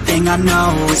the only thing I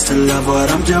know is to love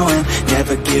what I'm doing.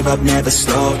 Never give up, never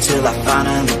slow, till I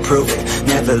finally prove it.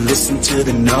 Never listen to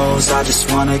the no's, I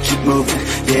just wanna keep moving.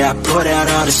 Yeah, I put out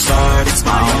all this art, it's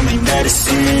my only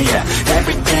medicine. Yeah,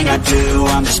 everything I do,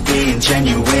 I'm just being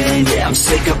genuine. Yeah, I'm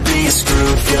sick of being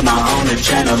screwed, feel my own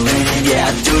adrenaline. Yeah,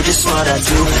 I do just what I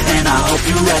do, and I hope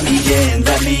you let me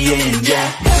in,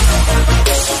 yeah.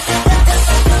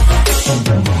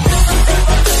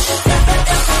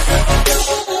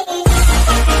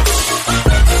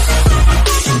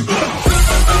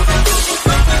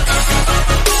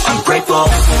 I'm grateful,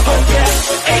 oh yeah,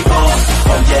 able,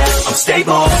 oh yeah, I'm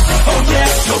stable, oh yeah,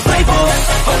 no label,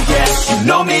 oh yeah, you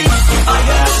know me, I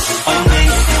have only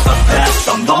a past,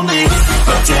 I'm lonely,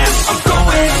 but damn, I'm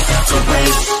going to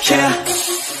win, yeah.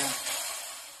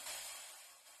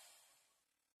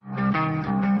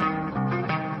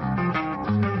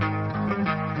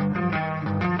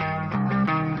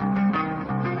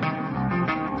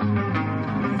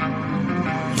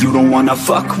 You don't wanna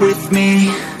fuck with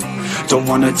me, don't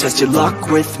wanna test your luck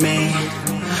with me.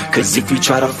 Cause if you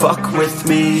try to fuck with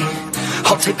me,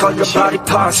 I'll take all your body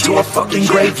parts to a fucking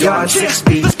graveyard 6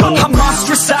 feet under. I'm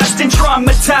ostracized and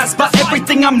traumatized by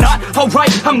everything I'm not.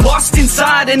 Alright, I'm lost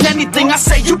inside, and anything I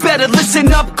say you better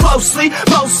listen up closely.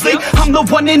 Mostly, I'm the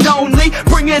one and only,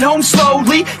 bring it home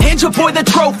slowly. Hand your boy the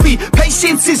trophy,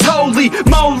 patience is holy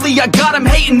moly. I got him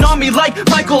hating on me like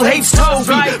Michael hates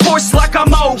Toby. Force like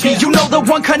I'm Obi, you know the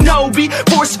one Kenobi.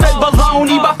 Force fed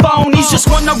baloney by phonies, just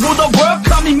wanna rule the world,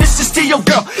 call me Mr. Steel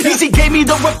Girl. Easy gave me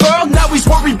the referral, now he's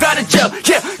worried about a jail.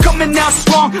 Yeah, coming out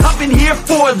strong, I've been here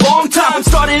for a long time.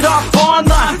 Started off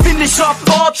online, finish off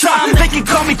all time. They can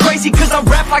call me crazy cause I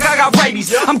rap like I got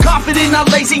rabies. I'm confident,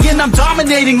 not lazy, and I'm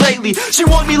dominating lately. She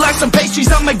want me like some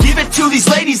pastries, I'ma give it to these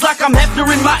ladies like I'm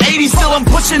Hefner in my 80s. Still I'm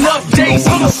pushing up daisies. You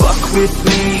don't wanna fuck with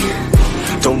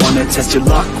me, don't wanna test your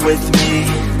luck with me.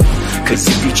 Cause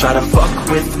if you try to fuck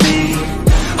with me,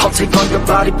 I'll take all your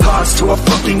body parts to a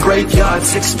fucking graveyard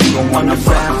 6 feet. You don't wanna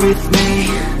fuck with me,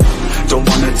 don't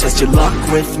wanna test your luck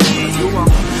with me.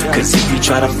 Cause if you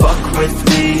try to fuck with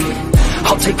me,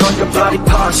 I'll take all your body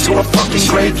parts to a fucking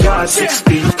graveyard 6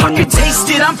 feet. I can taste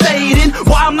it, I'm fading,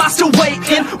 why am I still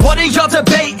waiting? What are y'all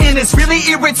debating? It's really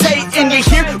irritating. You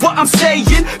hear what I'm saying?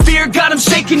 Fear got him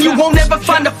shaking. You won't ever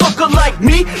find a fucker like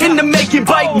me in the making.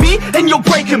 Bite me and you'll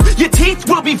break him, your teeth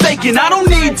will be vacant. I don't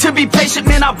need to be patient,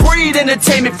 man, I breed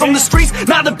entertainment. From the streets,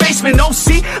 not the basement. Oh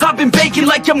see, I've been baking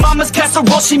like your mama's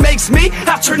casserole. She makes me,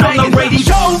 I turn on the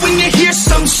radio when you hear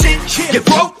some shit. Your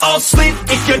throat all slit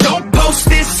if you don't post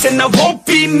this, and I won't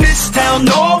be missed. Hell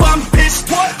no, I'm pissed.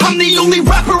 I'm the only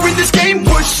rapper in this game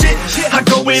worth shit. I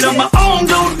go it on my own,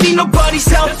 don't need nobody's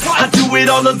help. I do it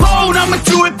all alone, I'ma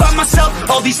do it by myself.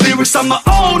 All these lyrics on my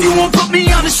own, you won't put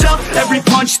me on the shelf. Every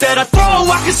punch that I throw,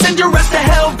 I can send your ass to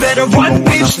hell. Better run,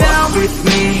 bitch, down with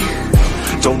me.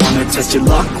 Don't wanna test your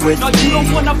luck with me. You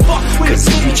don't wanna fuck with Cause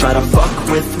if you try to fuck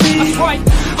with me,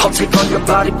 I'll take all your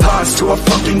body parts to a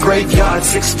fucking graveyard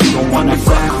 6 feet. Don't wanna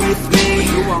fuck with me,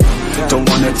 don't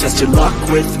wanna test your luck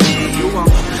with me.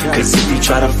 Cause if you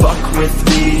try to fuck with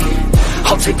me,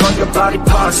 I'll take all your body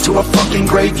parts to a fucking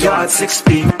graveyard 6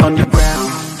 feet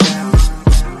underground.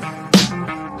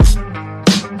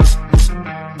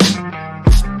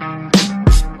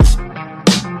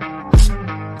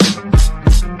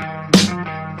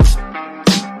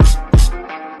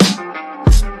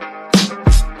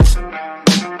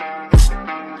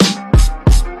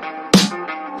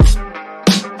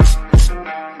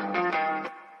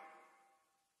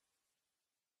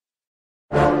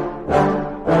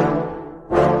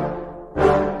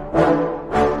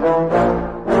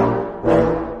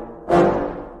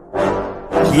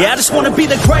 Yeah, I just wanna be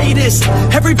the greatest.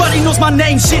 Everybody knows my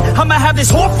name, shit. I'ma have this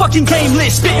whole fucking game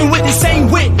list, spitting with the same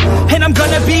wit, and I'm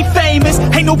gonna be famous.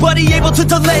 Ain't nobody able to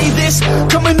delay this.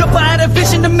 Coming up, I had a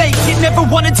vision to make it. Never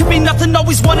wanted to be nothing,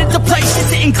 always wanted to play shit.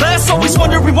 Sit in class, always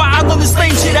wondering why I'm on the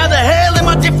same shit. How the hell am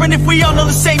I different if we all know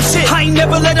the same shit? I ain't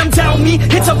never let them doubt me,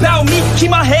 it's about me.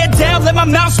 Keep my head down, let my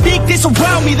mouth speak. They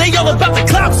surround me, they all about the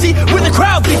clout, see where the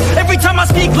crowd be. Every time I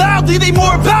speak loudly, they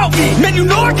more about me. Man, you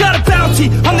know I got a bounty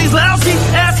on these lousy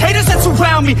ass haters that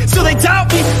surround me. Still they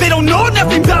doubt me, they don't know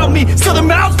nothing about me. Still their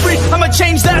mouths free, I'ma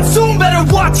change that soon, better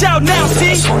watch watch out now, see?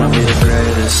 I just wanna be the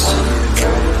greatest,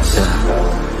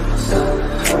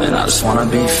 yeah. And I just wanna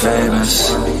be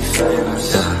famous,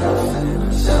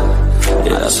 yeah.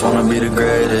 Yeah, I just wanna be the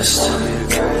greatest,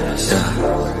 yeah.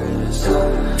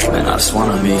 And I just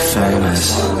wanna be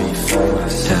famous,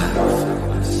 yeah.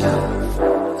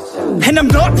 And I'm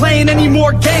not playing any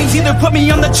more games. Either put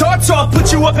me on the charts or I'll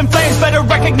put you up in flames. Better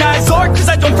recognize art, cause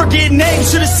I don't forget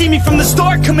names. Should've seen me from the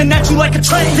start, coming at you like a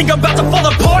train. Think I'm about to fall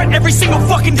apart every single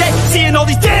fucking day. Seeing all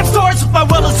these damn stars with my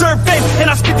well-deserved fame. And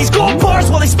I spit these gold bars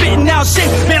while they spitting out shit.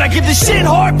 Man, I give this shit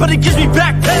hard, but it gives me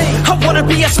back pain. I wanna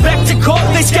be a spectacle,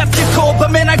 they skeptical.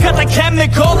 But man, I got the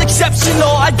chemical,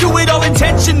 exceptional. I do it all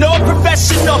intentional,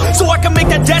 professional. So I can make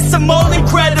that decimal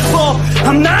incredible.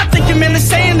 I'm not thinking, man, they're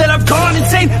saying that I've gone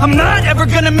insane. I'm not ever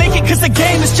gonna make it cause the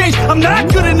game has changed. I'm not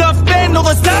good enough, man, no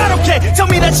that's not okay. Tell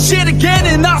me that shit again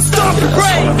and I'll stop the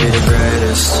brain. I just wanna be the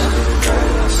greatest,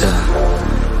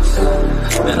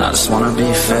 yeah. And I just wanna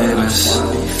be famous,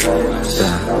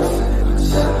 yeah.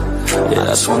 Yeah, I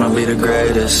just wanna be the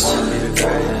greatest,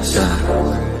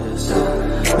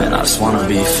 yeah. And I just wanna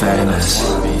be famous,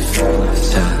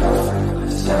 yeah.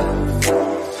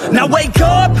 Now wake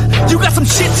up, you got some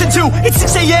shit to do. It's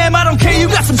 6 AM, I don't care, you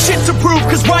got some shit to prove.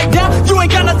 Cause right now, you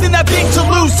ain't got nothing that big to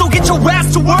lose. So get your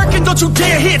ass to work and don't you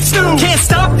dare hit snooze. Can't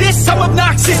stop this, I'm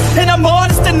obnoxious. And I'm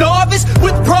honest and novice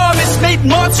with promise. Made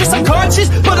monstrous, I'm conscious,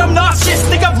 but I'm nauseous.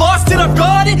 Think I've lost it, I've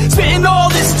got it. Spitting all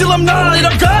this, still I'm not it.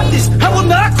 I've got this, I will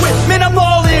not quit. Man, I'm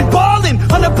all in, ballin',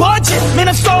 on a budget. Man,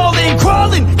 I'm stalling,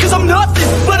 crawling, cause I'm nothing.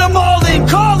 But I'm all in,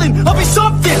 calling, I'll be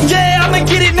something. Yeah, I'ma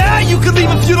get it now, you can leave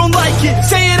if you don't like it.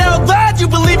 Say it out loud, you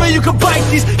believe it, you can bite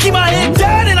this. Keep my head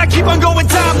down and I keep on going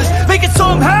timeless. Make it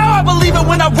somehow, I believe it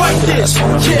when I write this. I just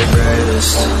wanna be the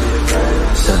greatest,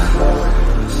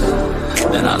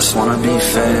 yeah. And I just wanna be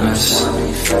famous,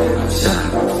 yeah.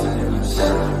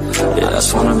 Yeah, I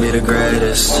just wanna be the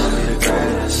greatest,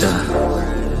 yeah.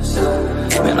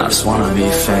 And I just wanna be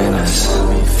famous,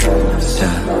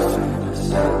 yeah.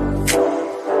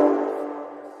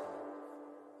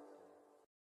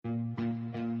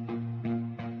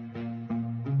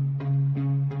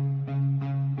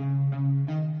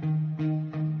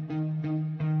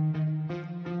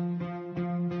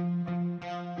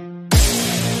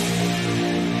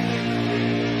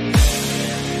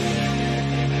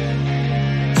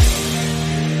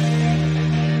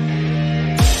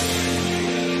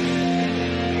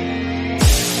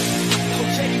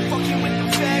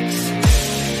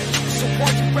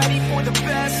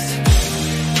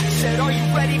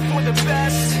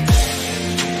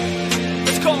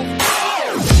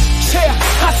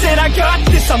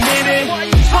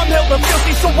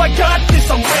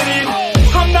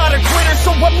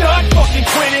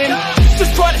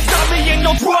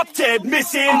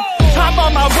 I'm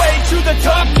on my way to the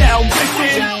top now,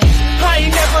 listen. I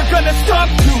ain't never gonna stop,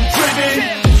 too driven.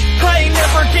 I ain't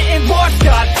never getting lost,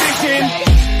 got vision.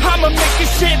 I'ma make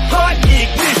this shit hot,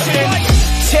 ignition.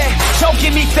 Yeah, don't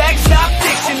give me facts, not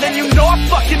fiction. Then you know I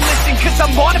fucking listen, cause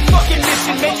I'm on a fucking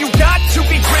mission. Man, you got to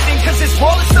be driven, cause this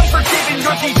world is unforgiving.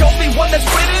 You're the only one that's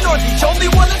winning, or the only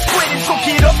one that's quitting. So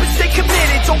get up and stay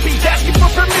committed, don't be asking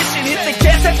for permission. Hit the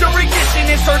gas after ignition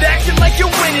and start acting like you're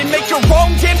winning. Make your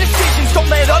own damn decisions, don't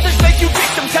let others make you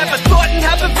victims. Have a thought and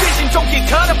have a vision, don't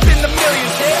get caught up in the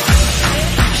millions.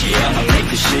 Yeah, I'ma make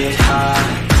this shit hot.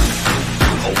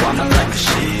 Oh, I'ma light the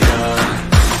shit up.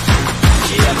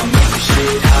 Yeah, I'ma make this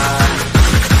shit hot.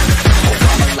 Oh,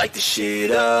 I'ma light the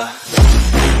shit up.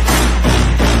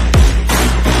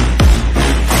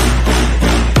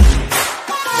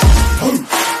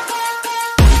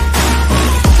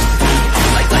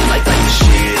 Light the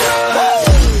shit up.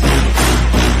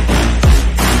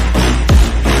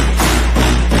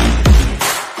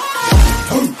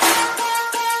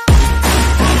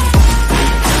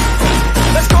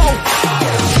 Let's go.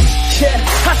 Yeah,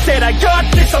 I said I got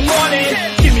this, I'm on it.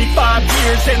 Give me 5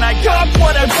 years and I got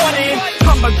what I wanted.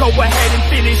 I'ma go ahead and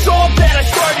finish all that I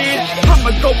started.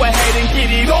 I'ma go ahead and get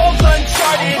it all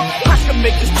uncharted. I can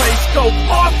make this place go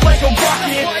off like a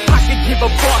rocket. I can give a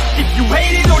fuck if you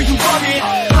hate it or you love it.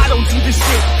 I don't do this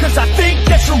shit cause I think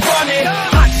that you're running.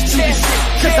 I just do this shit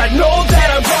cause I know that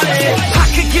I want it. I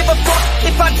could give a fuck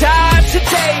if I die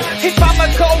today. If I'ma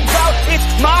go out, it's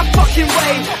my fucking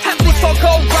way. At least I'll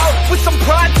go out with some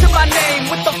pride to my name.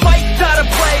 With the fight that I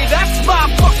play, that's my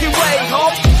fucking way,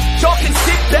 home. Y'all can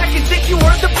sit back and think you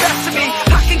heard the best of me.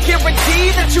 I can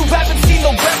guarantee that you haven't seen the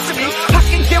rest of me. I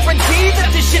can guarantee that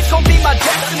this shit's gonna be my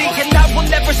destiny. And I will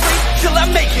never sleep till I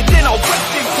make it, then I'll rest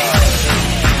in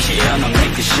peace. Yeah, I'ma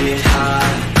make this shit hot.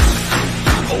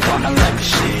 Oh, I'ma light the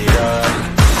shit up.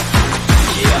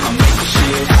 Yeah, I'ma make this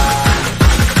shit hot.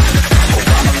 Oh,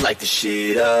 I'ma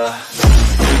shit up.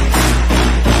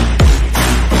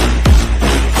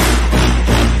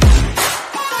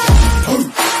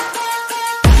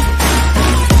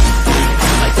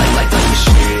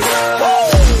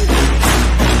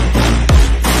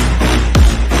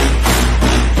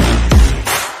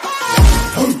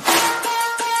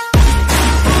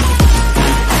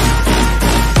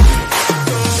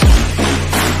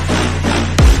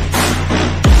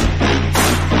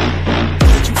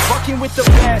 With the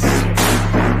best,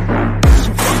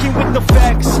 you fucking with the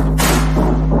facts.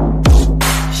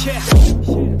 Yeah.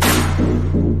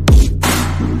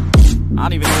 I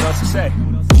don't even know what else to say.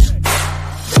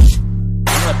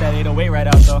 I'll let that 808 right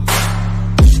out though.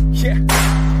 Yeah.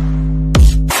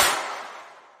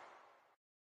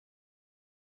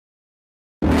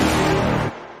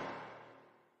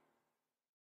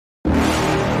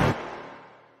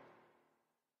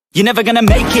 You're never gonna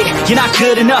make it, you're not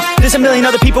good enough. There's a million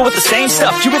other people with the same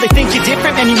stuff. You really think you're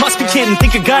different? Man, you must be kidding.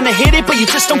 Think you're gonna hit it, but you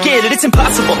just don't get it. It's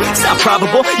impossible, it's not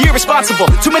probable, you're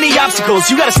irresponsible. Too many obstacles,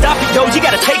 you gotta stop it, yo. You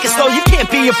gotta take it slow, you can't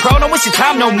be a pro. Don't waste your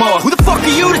time no more. Who the fuck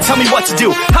are you to tell me what to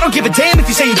do? I don't give a damn if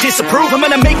you say you disapprove. I'm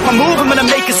gonna make my move, I'm gonna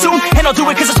make it soon. And I'll do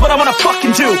it cause it's what I wanna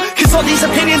fucking do. Cause all these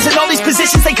opinions and all these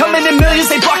positions, they come in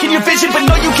millions, they blocking your vision. But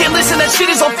no, you can't listen, that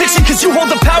shit is all fiction. Cause you hold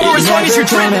the power as long as you're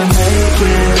dreaming.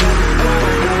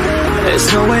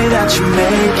 There's no way that you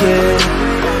make it.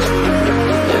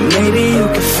 And maybe you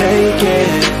can fake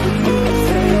it,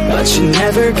 but you're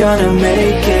never gonna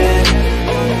make it.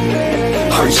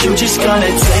 Are you just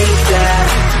gonna take that?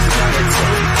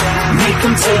 Make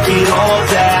them take it all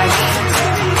back.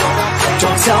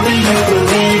 Don't tell me you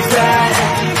believe that.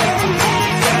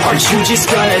 Are you just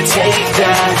gonna take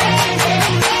that?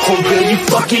 Or will you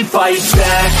fucking fight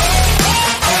back?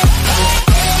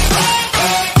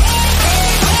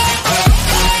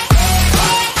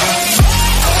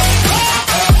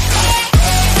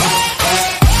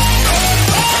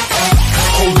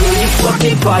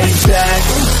 Fucking fight back.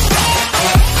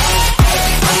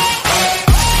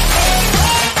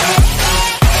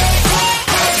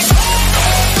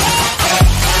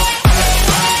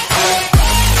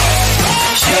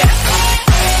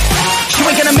 You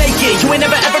ain't gonna make it, you ain't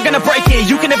never ever gonna break it.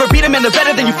 You can never beat them and they're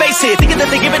better than you face it. Thinking that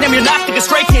they give a damn, you're not thinking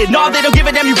straight, kid. No, they don't give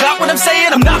a damn, you got what I'm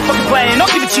saying? I'm not fucking playing, I'll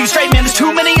give it to you straight, man. There's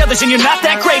too many others and you're not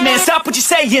that great, man. Stop what you're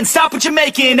saying, stop what you're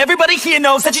making. Everybody here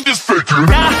knows that you just faking.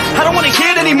 Nah, I don't wanna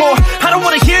hear it anymore, I don't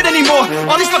wanna hear it anymore.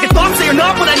 All these fucking thoughts, they are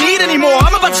not what I need anymore.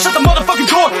 I'm about to shut the motherfucking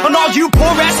door on all you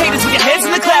poor ass haters with your heads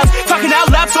in the clouds, talking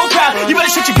out loud so proud. You better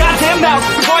shut your goddamn mouth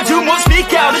before I do more speak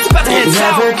out. It's about to head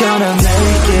south. You're never gonna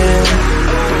make it.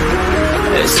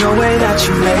 There's no way that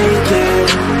you make it.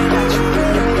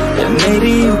 And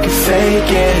maybe you can fake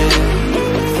it,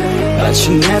 but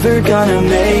you're never gonna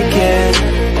make it.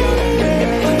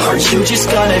 Are you just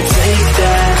gonna take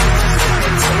that?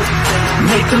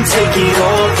 Make them take it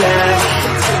all back.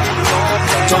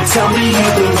 Don't tell me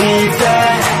you believe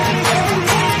that.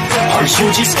 Are you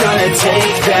just gonna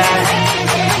take that?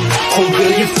 Or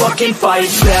will you fucking fight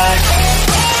back?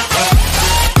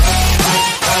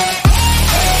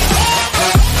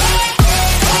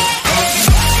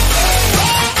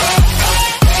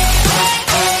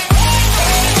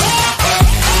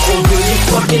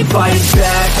 Fucking fight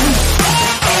back.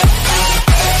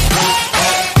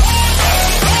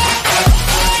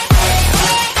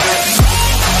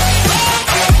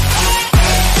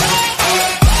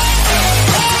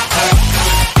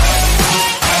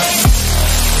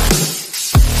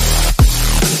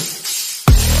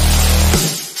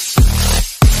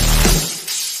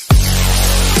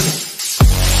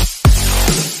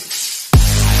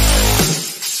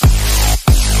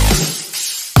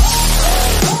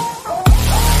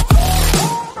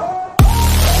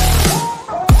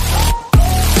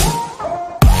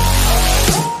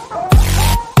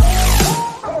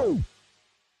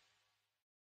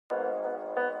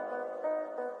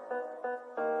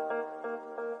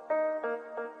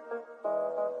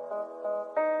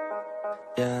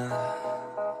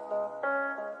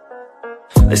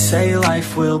 They say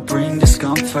life will bring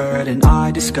discomfort, and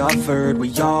I discovered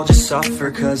we all just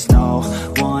suffer, cause no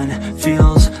one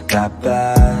feels that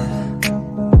bad.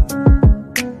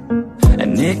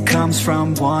 And it comes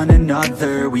from one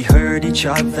another, we hurt each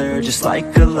other just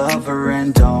like a lover,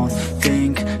 and don't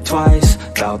think twice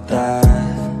about that.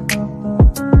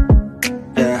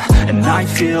 Yeah, and I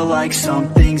feel like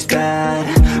something's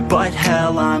bad, but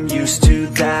hell, I'm used to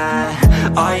that.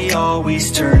 I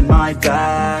always turn my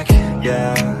back,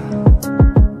 yeah.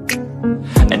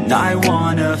 And I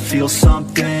wanna feel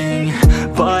something,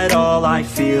 but all I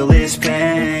feel is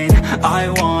pain. I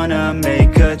wanna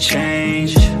make a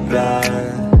change, but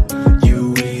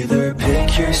you either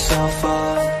yourself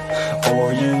up,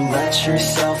 or you let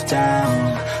yourself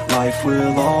down. Life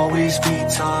will always be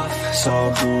tough, so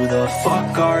who the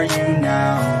fuck are you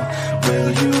now?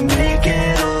 Will you make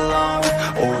it alone,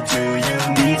 or do you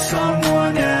need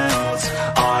someone else?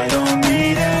 I don't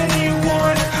need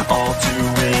anyone, I'll do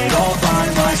it all by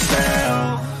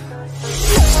myself.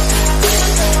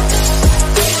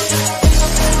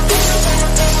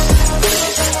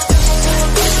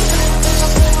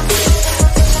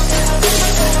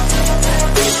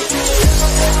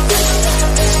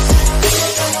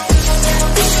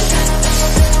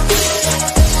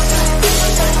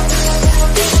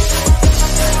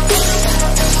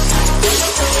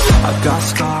 I've got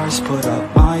scars, put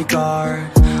up my guard.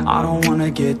 I don't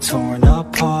wanna get torn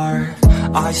apart.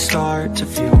 I start to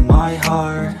feel my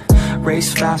heart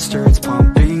race faster, it's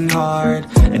pumping hard.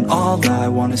 And all I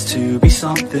want is to be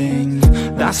something.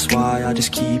 That's why I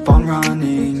just keep on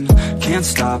running. Can't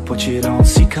stop what you don't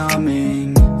see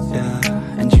coming. Yeah,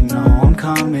 and you know I'm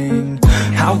coming.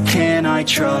 How can I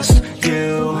trust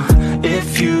you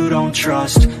if you don't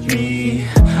trust me?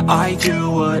 I do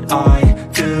what I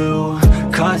do,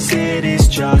 'cause it is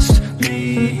just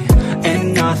me,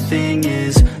 and nothing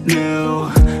is new.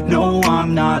 No,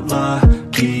 I'm not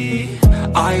lucky.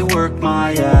 I work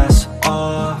my ass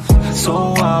off, so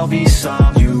I'll be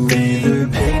some. You either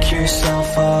pick yourself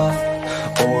up,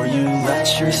 or you let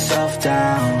yourself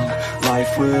down.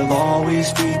 Life will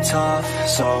always be tough,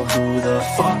 so who the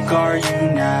fuck are you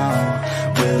now?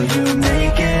 Will you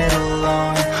make it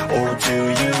alone, or do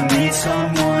you need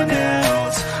someone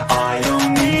else? I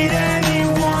don't need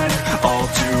anyone, I'll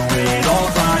do it all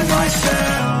by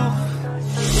myself.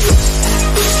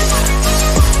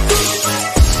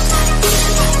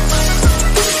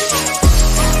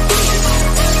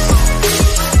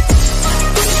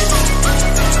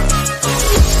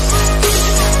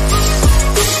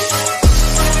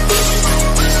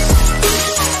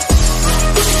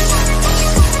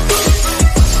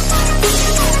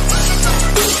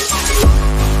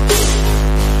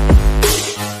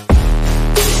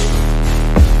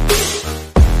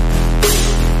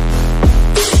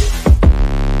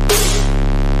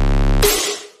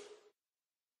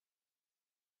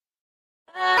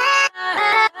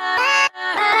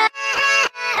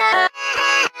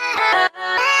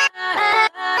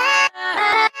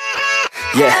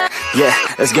 Yeah,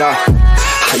 let's go.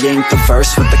 I ain't the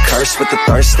first with the curse, with the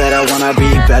thirst that I wanna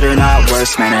be better, not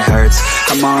worse, man it hurts.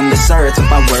 I'm on this earth with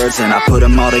my words and I put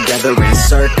them all together,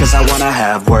 insert, 'cause I wanna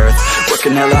have worth.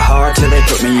 Working hella hard till they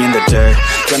put me in the dirt.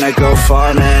 Gonna go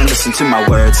far, man, listen to my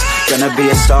words. Gonna be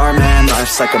a star, man,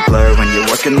 life's like a blur. When you're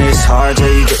working this hard till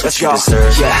you get what you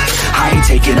deserve. Yeah, I ain't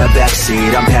taking a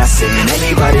backseat, I'm passing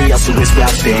anybody else who is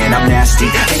rapping. I'm nasty,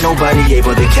 ain't nobody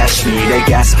able to catch me. They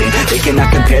gasping, they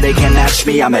cannot compare, they can't match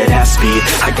me. I'm at half speed,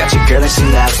 I got your girl and she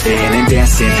laughing and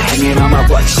dancing, hanging on my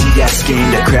butt, she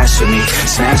asking to crash with me,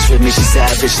 smash with me, she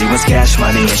savage, she wants cash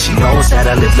money, and she knows that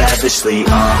I live lavishly.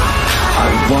 I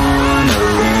wanna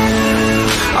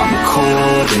live, I'm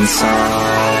cold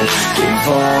inside, give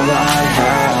all I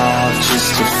have just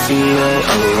to feel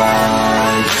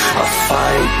alive. I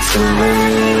fight to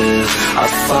live, I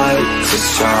fight to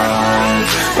strive,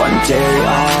 one day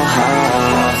I'll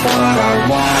have what I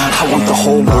want. I want the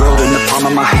whole world in the palm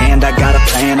of my hand, I got a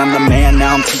plan, I'm the man,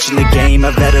 now I'm teaching the game,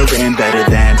 a veteran, better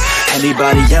than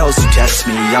anybody else who tests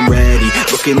me. I'm ready,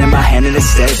 looking at my hand and it's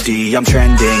steady. I'm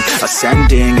trending,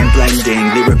 ascending and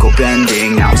blending, lyrical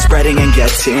bending. Now I'm spreading and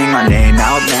getting my name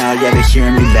out now. Yeah, they're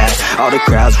hearing me laugh, all the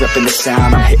crowds repping the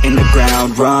sound. I'm hitting the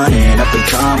ground, running, up and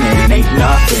coming, ain't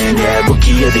nothing. Yeah,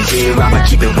 rookie of the year, I'ma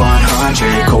keep it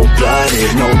 100.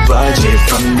 Cold-blooded, no budget,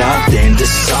 from nothing to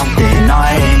something.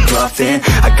 I ain't bluffing,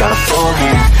 I got a full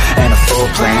hand and a full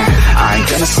plan. I ain't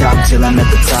gonna stop till I'm at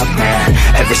the top, man.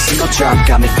 Every single drop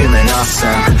got me feeling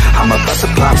awesome. I'm about to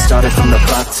pop, started from the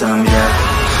bottom, yeah.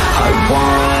 I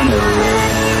wanna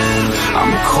live,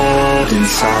 I'm cold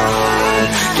inside,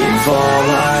 give all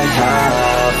I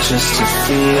have just to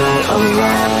feel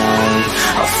alive.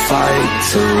 I fight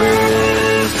to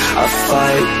live, I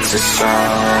fight to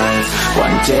strive,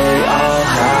 one day I'll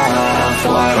have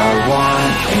what I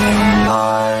want in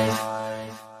life.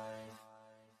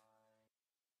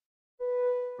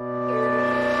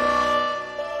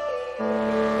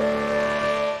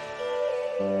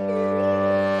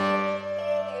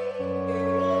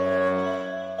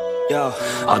 Yo,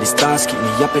 Yo, all these thoughts keep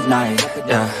me up at night,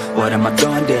 yeah. What am I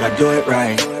doing, did I do it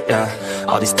right, yeah.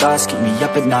 All these thoughts keep me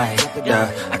up at night,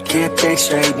 yeah. I can't think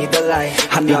straight, need the light.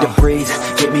 I need to breathe,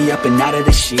 get me up and out of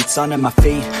the sheets. Onto my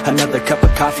feet, another cup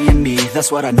of coffee and me.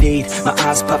 That's what I need, my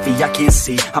eyes puffy, I can't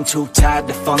see. I'm too tired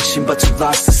to function, but too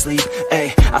lost to sleep.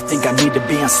 Ay, I think I need to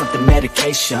be on something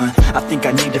medication. I think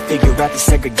I need to figure out the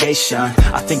segregation.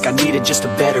 I think I needed just a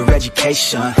better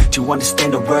education to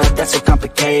understand a world that's so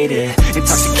complicated.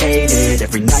 Intoxicated,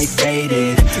 every night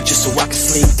faded, just so I can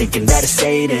sleep thinking that it's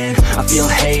sated. I feel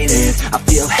hated, I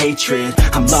feel hatred.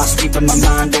 I'm lost deep in my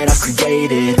mind that I've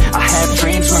created. I have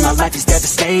dreams when my life is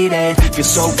devastated. Feel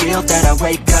so real that I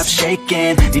wake up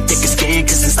shaking. Need thicker skin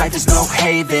cause this life is no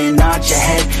haven. Nod your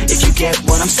head if you get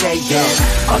what I'm saying.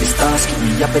 All these thoughts keep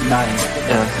me up at night,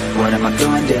 yeah. What am I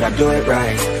doing, did I do it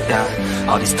right, yeah.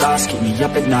 All these thoughts keep me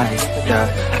up at night, yeah.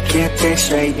 I can't think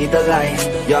straight, need the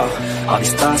light, yo. All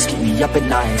these thoughts keep me up at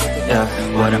night, yeah.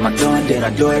 What am I doing, did I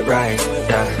do it right,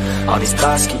 yeah. All these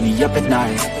thoughts keep me up at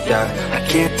night, yeah. I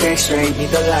can't think straight, need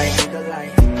the light.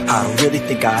 I don't really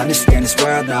think I understand this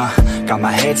world now. Got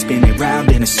my head spinning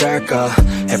round in a circle.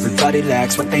 Everybody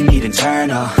lacks what they need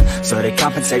internal, so they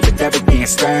compensate with everything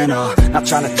external. Not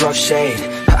trying to throw shade,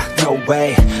 no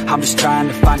way. I'm just trying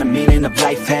to find the meaning of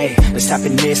life, hey. There's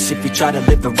happiness if you try to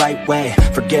live the right way.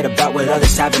 Forget about what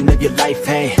others have and live your life,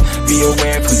 hey. Be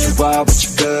aware of who you are, what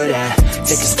you're good at.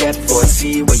 Take a step forward,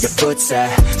 see where your foot's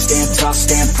at. Stand tall,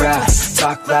 stand proud,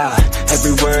 talk loud.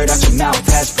 Every word out your mouth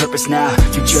has purpose now.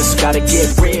 You just gotta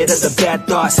get rid of the bad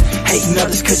thoughts. Hating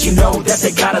others cause you know that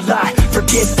they gotta lie.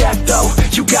 Forget that though,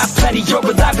 you got plenty, you're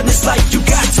alive in this life. You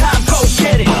got time, go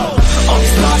get it. All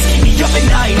these thoughts keep me up at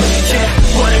night, yeah.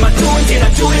 What am I doing, did I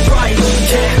do it right,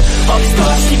 yeah. All these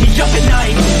thoughts keep me up at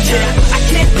night, yeah. I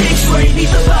can't think straight,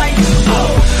 need the light.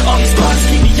 All these thoughts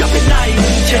keep me up at night,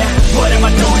 yeah. What am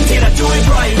I doing, did I do it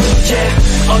right,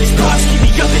 yeah. All these thoughts keep me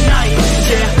up at night,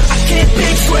 yeah. I can't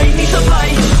think straight, need the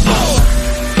light.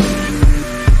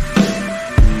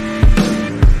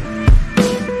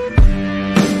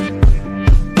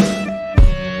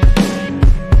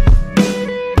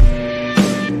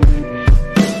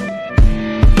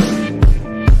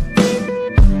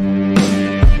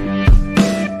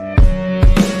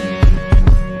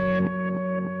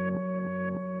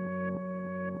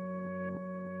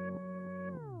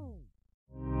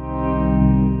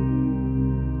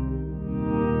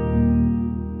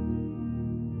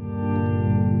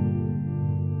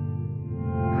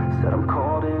 Said I'm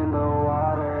cold in the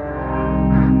water,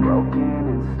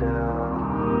 broken and still,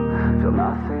 feel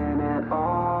nothing at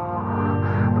all,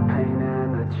 the pain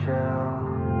and the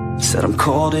chill. Said I'm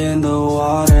cold in the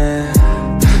water,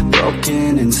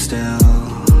 broken and still,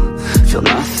 feel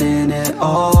nothing at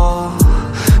all,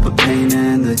 but pain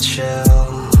and the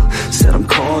chill. Said I'm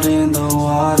cold in the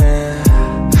water,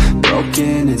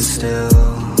 broken and still,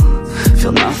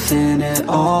 feel nothing at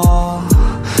all,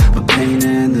 but pain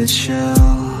and the chill.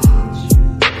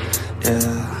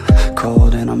 Yeah,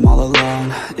 cold and I'm all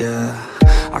alone, yeah.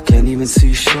 I can't even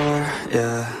see shore,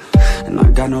 yeah. And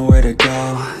I got nowhere to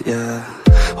go, yeah.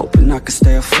 Hoping I can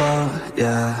stay afloat,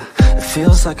 yeah. It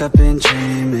feels like I've been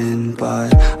dreaming,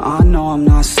 but I know I'm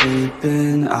not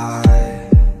sleeping. I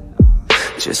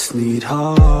just need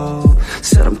hope.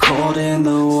 Said I'm cold in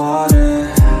the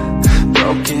water,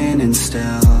 broken and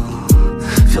still,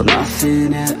 feel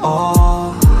nothing at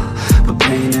all, but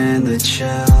pain and the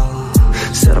chill.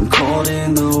 Said I'm cold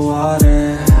in the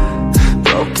water,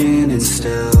 broken and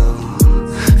still,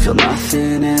 feel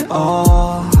nothing at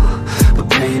all, but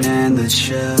pain and the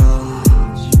chill.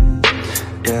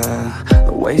 Yeah,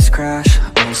 the waves crash,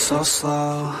 oh so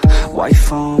slow, white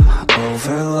foam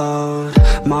overload.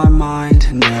 My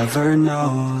mind never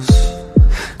knows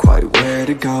quite where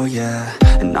to go, yeah.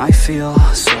 And I feel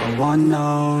so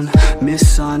unknown,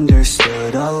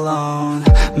 misunderstood, alone,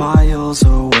 miles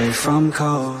away from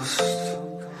coast,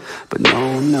 but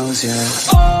no one knows yet.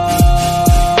 Oh,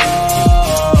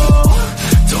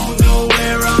 don't know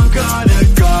where I'm gonna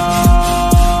go.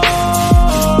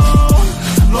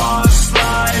 Lost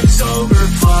lives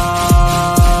overflowed,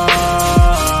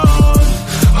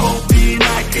 hoping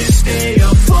I can stay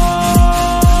afloat.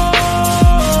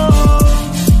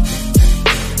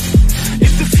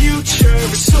 If the future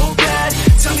is so bad,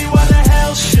 tell me why the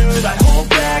hell should I hold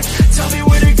back? Tell me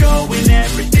where to go when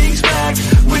everything's back,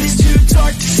 when it's too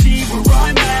dark to see where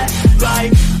I'm at.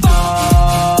 Like, oh,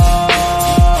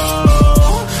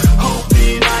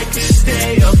 hoping I can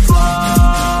stay afloat.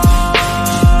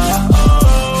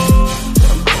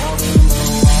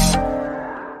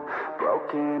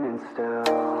 Broken and still,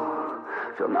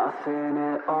 feel nothing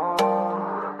at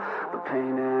all, but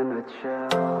pain and the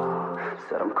chill.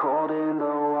 Said I'm cold in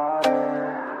the water,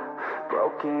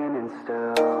 broken and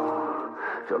still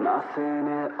feel nothing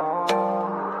at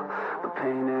all. The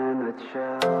pain and the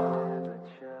chill.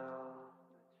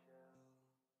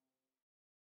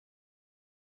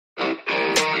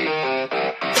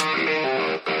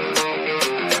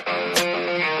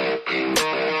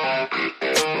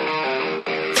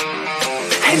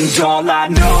 And all I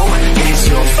know is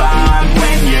you'll find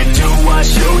when you do what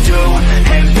you do.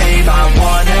 And babe, I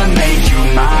wanna make you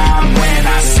mine. When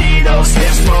I see those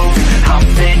hips move, I'm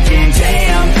thinking,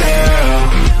 damn girl,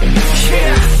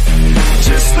 yeah,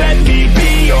 just let me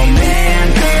be your man,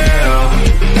 girl.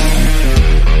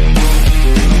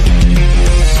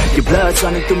 Your blood's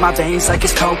running through my veins like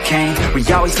it's cocaine. We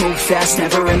always move fast,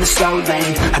 never in the slow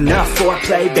lane. Enough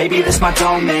foreplay, baby, this my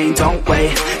domain. Don't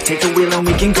wait, take the wheel and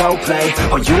we can go play.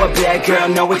 Oh, you a bad girl,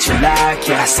 know what you like,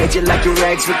 yeah. Said you like your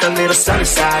eggs with a little sunny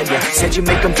side, yeah. Said you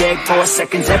make them beg 4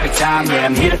 seconds every time, yeah.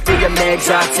 I'm here to feel your legs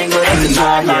all tingle every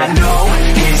time, yeah. All I know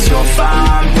is you're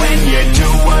fine when you do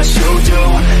what you do.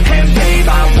 And babe,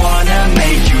 I wanna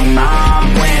make you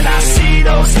mine. When I see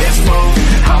those hips move,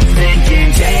 I'm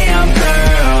thinking, damn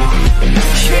girl,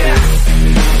 yeah,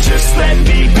 just let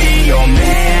me be your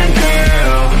man,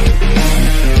 girl.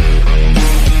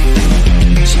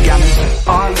 She got me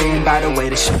all in by the way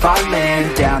that she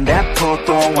fallin'. Down that pole,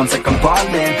 throwing ones like I'm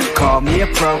ballin'. Call me a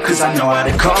pro, cause I know how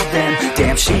to call them.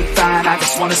 Damn, she fine, I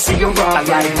just wanna see her roll. I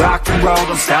like rock and roll,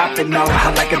 don't stop it, no.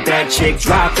 I like a bad chick,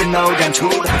 dropping low, down to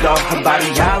the floor. Her body,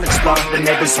 I'll explore. The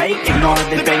neighbors hate, ignore.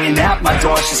 They banging out my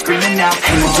door, she's screaming out.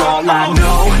 And all I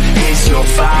know is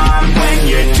you're fine when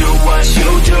you do what you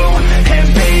do. And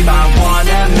babe, I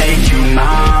wanna make you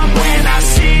mine. When I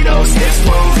see those hips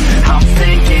move, I'm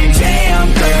thinking, damn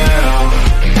girl,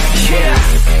 yeah,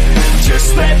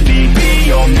 just let me be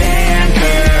your man,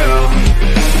 girl.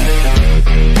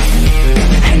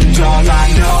 And all I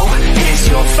know is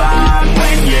you're fine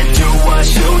when you do what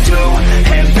you do.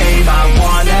 And babe, I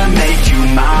wanna make you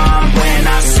mine. When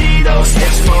I see those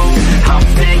hips move, I'm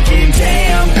thinking,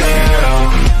 damn girl,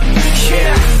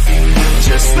 yeah,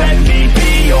 just let me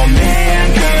be your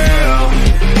man, girl.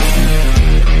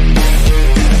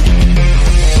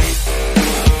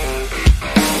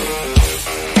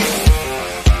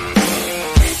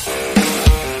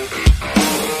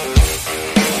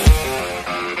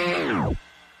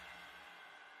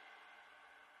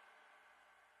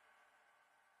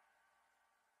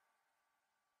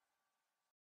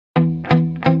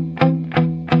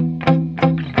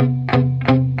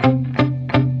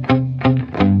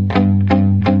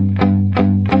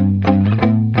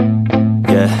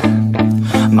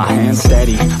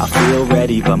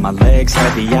 But my legs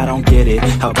heavy, I don't get it.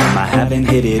 How come I haven't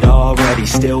hit it already?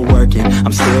 Still working,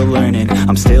 I'm still learning,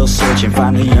 I'm still searching.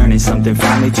 Finally earning something,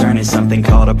 finally turning something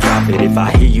called a profit. If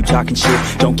I hear you talking shit,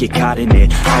 don't get caught in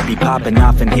it. I'll be popping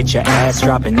off and hit your ass,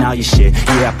 dropping all your shit.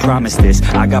 Yeah, I promise this,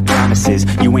 I got promises.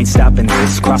 You ain't stopping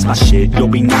this, cross my shit, you'll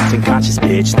be knocked unconscious,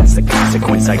 bitch. That's the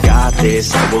consequence, I got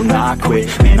this, I will not quit.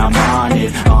 Man, I'm on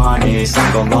it, honest.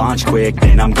 I'm gonna launch quick,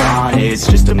 then I'm gone. It's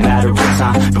just a matter of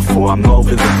time before I'm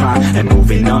over the climb and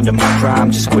moving under my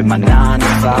prime. Just quit my 9 to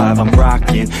 5, I'm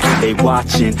rocking, and they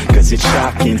watching, cause it's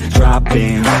shocking.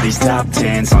 Dropping all these top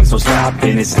 10 songs, no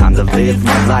stopping. It's time to live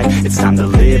my life, it's time to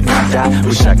live, not die.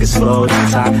 Wish I could slow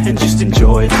down time and just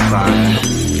enjoy the climb.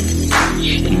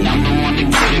 And I'm the one to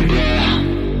get it, bro.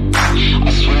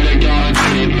 I swear to God I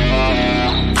get it,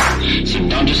 bro. So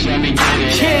don't just let me get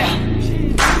it.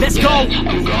 Yeah, let's go.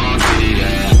 I'm gonna get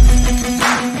it,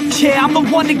 yeah, I'm the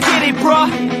one to get it, bro.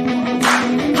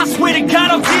 I swear to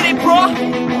God I'll get it, bro.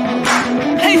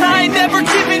 Hey, I ain't never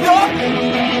giving up.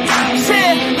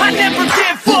 Yeah, I never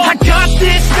give up. I got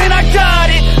this, man, I got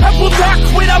it. I will not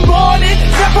quit, I'm on it.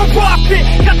 Never rock it.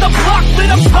 Got the block lit,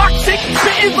 I'm toxic.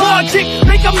 Spitting logic,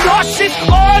 make them nauseous.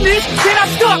 Honest, can I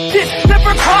stop this?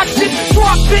 Never cautious,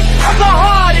 drop it. I'm the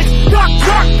hardest.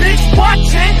 Dark, bitch,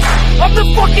 watch it. I'm the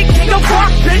fucking king of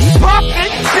rock, bitch. Pop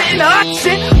it, spitting hot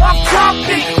shit. I'm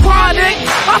topic, chronic.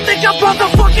 I think I'm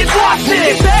motherfucking lost it.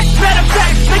 Get back, better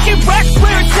facts, making racks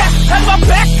where it's at. Had my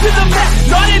back to the mat,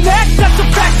 not an act, that's a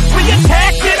fact. We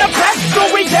attack in a pack, no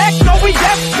react, no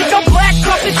react. Think I'm black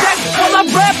off the deck, while I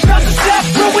rap, not the step.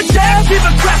 Throw it down, give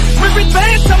a crap. We're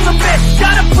advanced, I'm the man.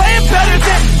 Gotta play it better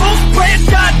than most players.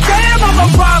 Goddamn, I'm a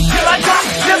rhyme till I die.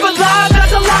 Never lie,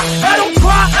 that's a lie. I don't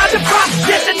cry, I defy.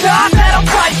 Get the nod that I'm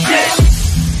right, yeah.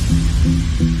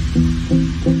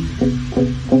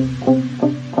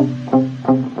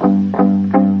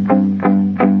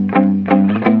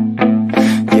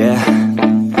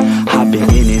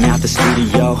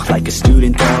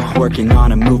 working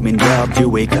on a movement, yeah, I'll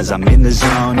do it cause I'm in the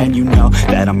zone. And you know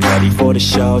that I'm ready for the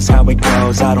shows. How it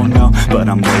goes, I don't know, but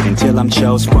I'm waiting till I'm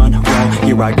chose. Front row,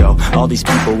 here I go. All these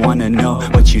people wanna know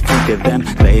what you think of them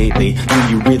lately. Do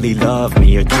you really love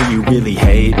me or do you really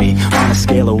hate me? On a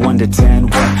scale of 1 to 10,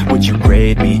 what would you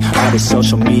grade me? All this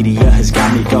social media has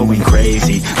got me going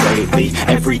crazy lately.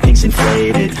 Everything's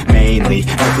inflated, mainly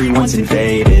everyone's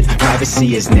invaded.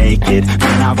 Privacy is naked,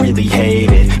 man, I really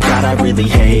hate it. God, I really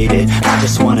hate it. I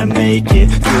just wanna make it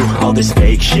through all this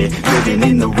fake shit. Living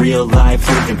in the real life,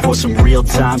 living for some real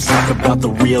times. Talk about the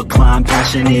real climb,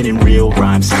 passionate in real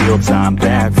rhymes. Steal time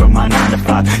back from my 9 to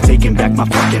 5, taking back my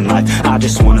fucking life. I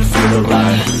just wanna feel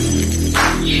alive.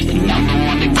 And I'm the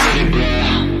one to get it, bro.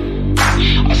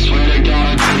 I swear to God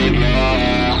I get it,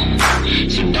 bro.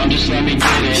 So don't just let me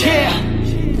get it.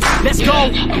 Yeah, let's go.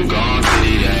 I'm gonna get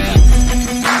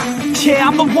it, yeah,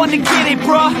 I'm the one to get it,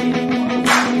 bro.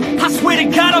 I swear to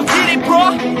God I'll get it,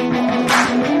 bro.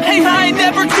 Hey, I ain't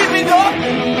never giving up.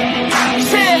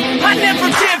 Yeah, I never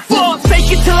give up.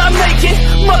 Fake it till I make it.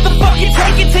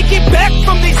 Motherfucking take it back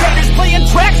from these haters. Playing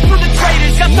tracks for the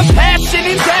traitors. Got the passion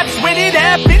in depth when it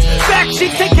happens.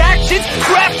 Factions take actions,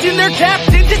 drafting their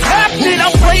captains. It's happening.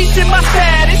 I'm raising my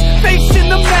status, facing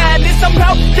the madness. I'm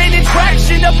out gaining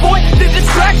traction, avoid the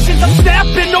distractions. I'm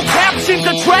snapping, no captions,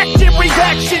 attracting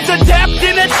reactions,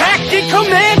 adapting, attacking,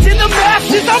 commanding the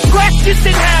masses. I'm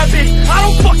practicing habits, I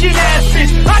don't fucking ask it,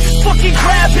 I just fucking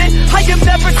grab it. I am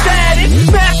never static,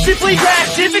 massively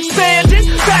active, expanding,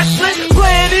 backslid,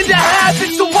 planning to have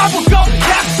it. So I will go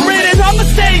capture it, and I'ma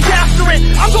stay after it.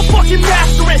 I'm gonna fucking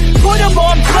master it, put them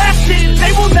on blasting.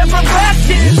 They will never last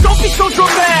it, don't be so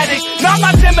dramatic. Not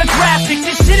my demographic,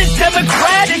 this shit is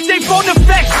democratic. They vote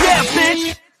Neffex, yeah,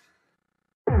 bitch.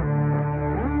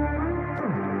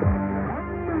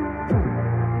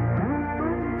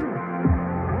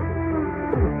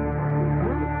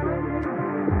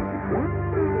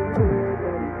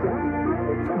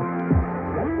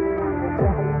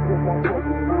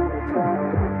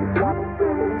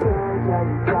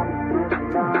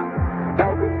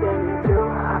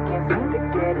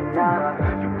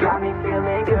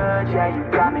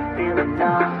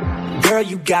 Girl,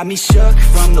 you got me shook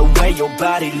from the way your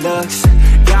body looks.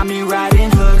 Got me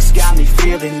riding hooks, got me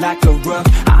feeling like a rook.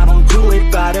 I don't do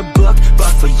it by the book,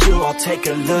 but for you I'll take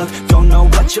a look. Don't know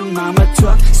what your mama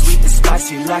took, sweet and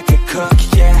spicy like a cook,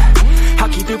 yeah. I'll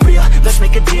keep it real, let's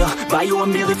make a deal. Buy you a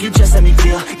meal if you just let me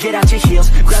feel. Get out your heels,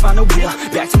 grab on the wheel.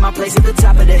 Back to my place at the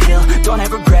top of the hill. Don't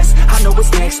have regrets, I know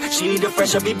what's next. She need a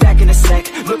fresh, I'll be back in a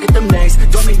sec. Look at them legs,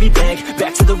 don't make me beg.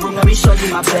 Back to the room, let me show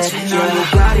you my bed. Touching on your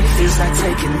body feels like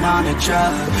taking on a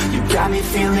drug. You got me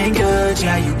feeling good,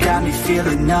 yeah, you got me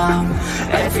feeling numb.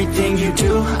 Everything you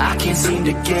do, I can't seem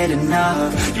to get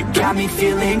enough. You got me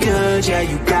feeling good, yeah,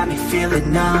 you got me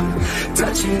feeling numb.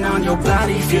 Touching on your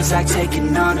body feels like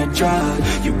taking on a drug.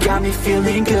 You got me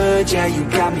feeling good, yeah, you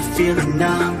got me feeling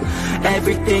numb.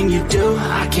 Everything you do,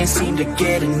 I can't seem to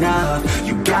get enough.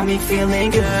 You got me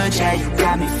feeling good, yeah, you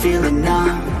got me feeling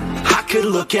numb. I could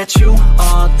look at you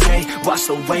all day, watch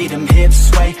the way them hips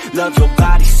sway. Love your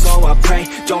body, so I pray,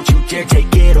 don't you dare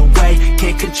take it away.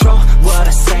 Can't control what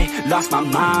I say, lost my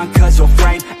mind cause your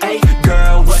frame. Hey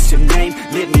girl, what's your name?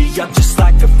 Lit me up just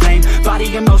like the flame.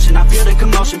 Body in motion, I feel the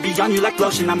commotion, beyond you like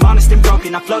lotion. I'm honest and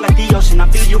broken, I flow like the ocean. I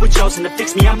feel you were chosen to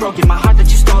fix me, I'm broken. My heart that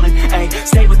you stolen, hey.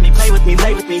 Stay with me, play with me,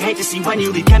 lay with me. Hate to see when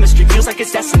you leave, chemistry feels like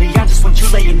it's destiny. I just want you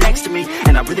laying next to me,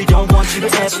 and I really don't want you to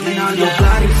ever leave. On your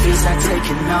body feels like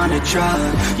taking on a drug.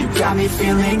 You got me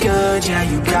feeling good, yeah,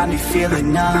 you got me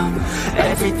feeling numb.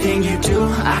 Everything you do,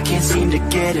 I can't seem to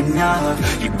get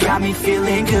enough. You got me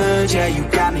feeling good, yeah, you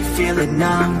got me feeling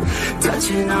numb.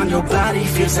 Touching on your body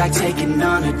feels like taking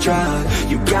on a drug.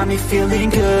 You got me feeling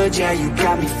good, yeah, you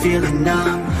got me feeling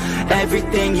numb.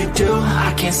 Everything you do,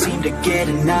 I can't seem to get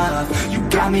enough. You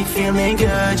got me feeling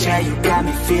good, yeah, you got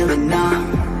me feeling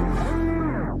numb.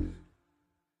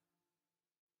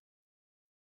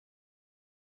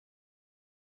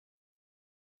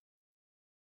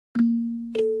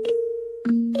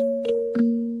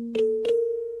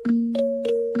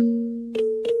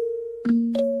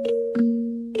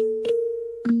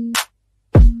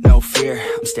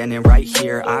 I'm standing right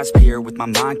here, eyes peer with my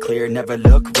mind clear. Never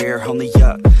look rear, only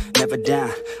up, never down.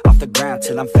 Off the ground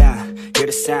till I'm found. Hear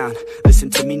the sound,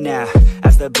 listen to me now.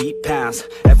 As the beat pounds,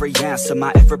 every ounce of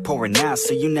my effort pouring out.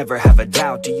 So you never have a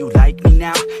doubt, do you like me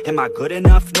now? Am I good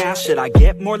enough now? Should I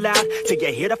get more loud to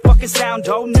get hear the fucking sound?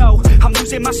 Oh no, I'm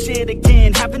losing my shit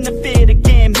again, having the fit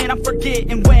again. Man, I'm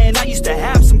forgetting when I used to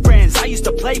have some friends. I used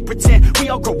to play pretend, we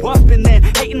all grow up and then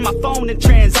hating my phone and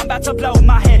trends. I'm about to blow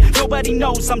my head, nobody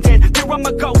knows I'm dead. fear I'm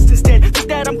a ghost instead. Think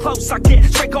that I'm close, I get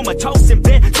straight comatose in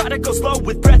bed. Try to go slow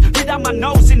with breath, breathe out my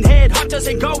nose and head. Heart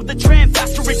doesn't go the trend,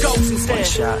 faster it goes instead. One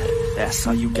shot, that's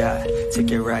all you got.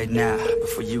 Take it right now,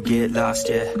 before you get lost,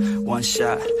 yeah. One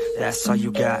shot, that's all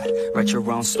you got. Write your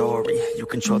own story, you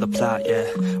control the plot, yeah.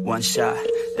 One shot,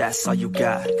 that's all you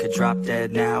got. Could drop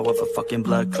dead now of a fucking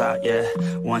blood clot, yeah.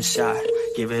 One shot,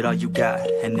 give it all you got,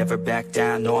 and never back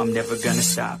down, no, I'm never gonna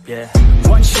stop, yeah.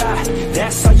 One shot,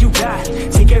 that's all you got.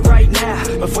 Take it right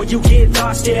now, before you get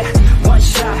lost, yeah. One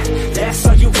shot, that's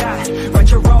all you got.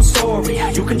 Write your own story,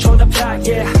 you control the plot,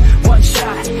 yeah. One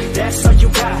shot, that's all you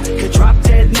got. Could drop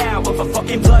dead now of a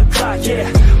fucking blood clot, yeah.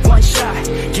 One shot,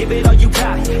 give it all you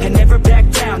got, and never back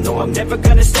down, no, I'm never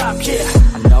gonna stop, yeah.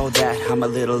 I know that I'm a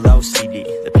little OCD.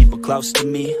 The people close to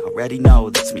me already know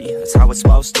that's me. That's how it's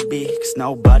supposed to be, cause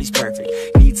nobody's perfect.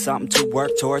 Need something to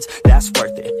work towards, that's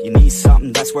worth it. You need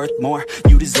something that's worth more,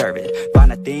 you deserve it.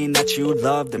 Find a thing that you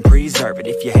love, then preserve it.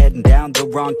 If you're heading down the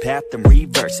wrong path, then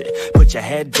reverse it. Put your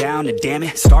head down and damn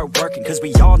it, start working. Cause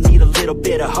we all need a little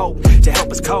bit of hope to help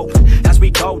us cope as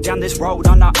we go down this road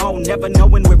on our own, never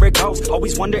knowing where it goes.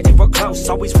 Always wonder if we're close,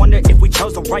 always wonder if we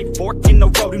chose the right fork in the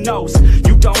road. Who knows?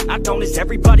 You don't, I don't, is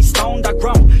everybody stoned? I've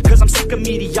grown, cause I'm sick of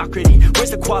mediocrity.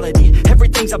 Where's the quality?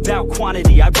 Everything's about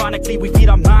quantity. Ironically, we feed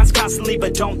our minds constantly,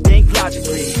 but don't think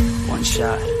logically. One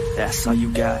shot, that's all you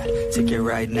got. Take it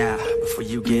right now, before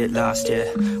you get lost, yeah.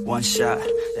 One shot,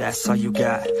 that's all you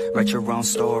got. Write your own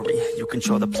story, you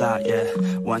control the plot, yeah.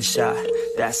 One shot,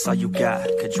 that's all you got.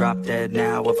 Could drop dead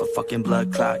now of a fucking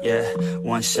blood clot, yeah.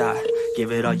 One shot,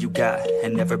 give it all you got,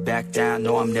 and never back down,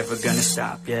 no, I'm never gonna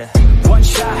stop, yeah. One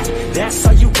shot, that's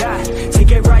all you got.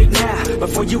 Take it right now,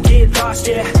 before you get lost,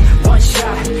 yeah. One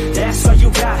shot, that's all you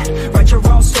got. Write your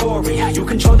own story, you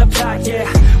control the plot, yeah.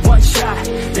 One shot,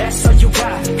 that's all you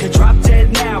got. Could drop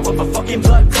dead now of a fucking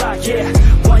blood clot, yeah.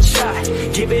 One shot,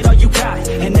 give it all you got,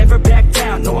 and never back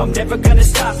down, no, I'm never gonna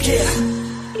stop, yeah.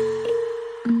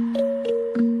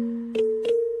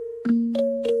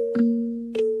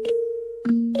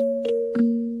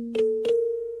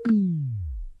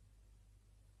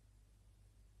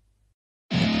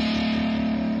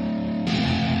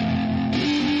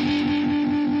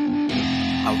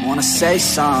 I wanna say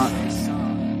something,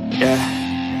 yeah.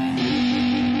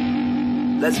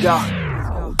 Let's go.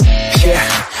 Yeah,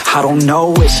 I don't know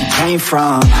where she came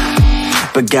from,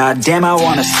 but goddamn, I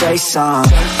wanna say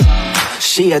something.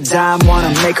 She a dime,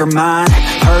 wanna make her mine.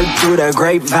 Heard through the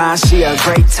grapevine, she a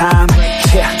great time.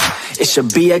 Yeah, it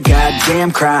should be a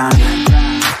goddamn crime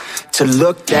to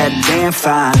look that damn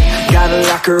fine. Gotta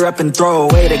lock her up and throw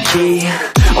away the key,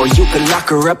 or you could lock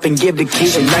her up and give the key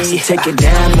to me. Take it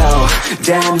down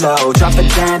low, drop it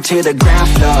down to the ground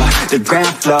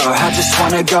floor. I just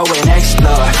wanna go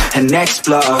and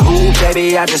explore. Ooh,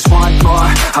 baby, I just want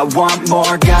more, I want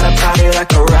more. Got a body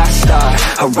like a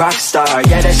rock star.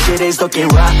 Yeah, that shit is looking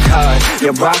rock hard,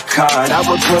 yeah, rock hard. I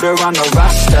would put her on the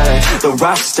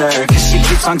roster, cause she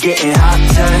keeps on getting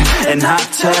hotter and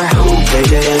hotter. Ooh,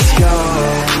 baby, let's go.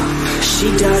 She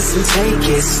doesn't take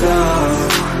it slow,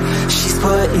 she's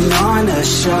putting on a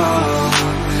show.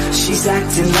 She's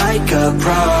acting like a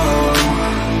pro.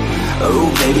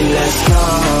 Oh, baby, let's go.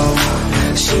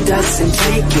 She doesn't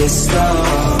take it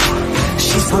slow,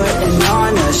 she's putting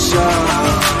on a show.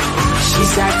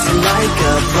 She's acting like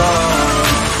a pro.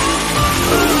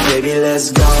 Oh, baby,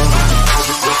 let's go.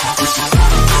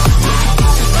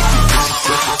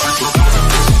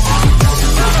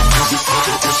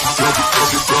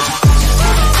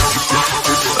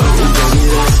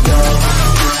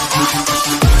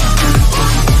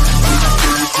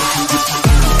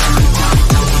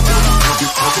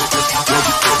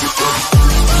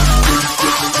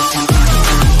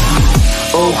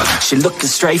 She looking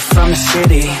straight from the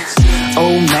city.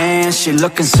 Oh man, she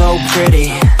looking so pretty.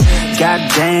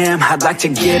 Goddamn, I'd like to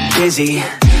get busy.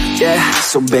 Yeah,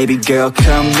 so baby girl,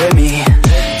 come with me.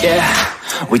 Yeah,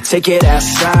 we take it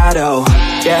outside, oh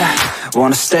yeah.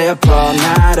 Wanna stay up all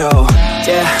night, oh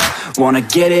yeah. Wanna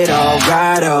get it all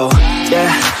right, oh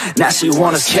yeah. Now she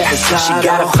wanna skip the side. She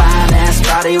got a fine ass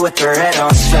body with her head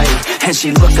on straight, and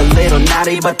she look a little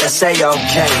naughty, but that's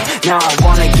a-okay. Now I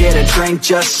wanna get a drink,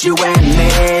 just you and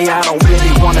me. I don't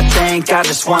really wanna think, I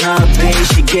just wanna be.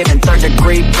 She giving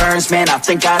third-degree burns, man, I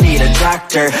think I need a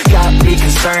doctor. Got me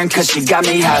concerned, cause she got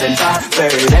me hot and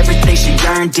bothered. Everything she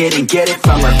earned, didn't get it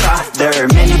from her father.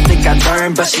 Man, you think I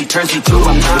learned, but she turns me to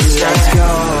a monster. Let's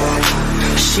go.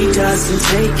 She doesn't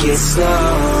take it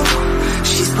slow,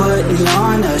 she's putting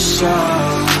on a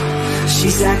show.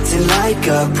 She's acting like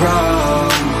a pro.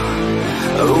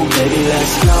 Oh, baby,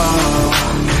 let's go.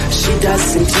 She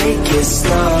doesn't take it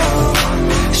slow,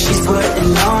 she's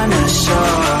putting on a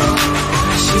show.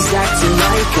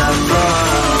 wake up,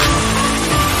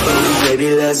 oh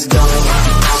baby, let's go.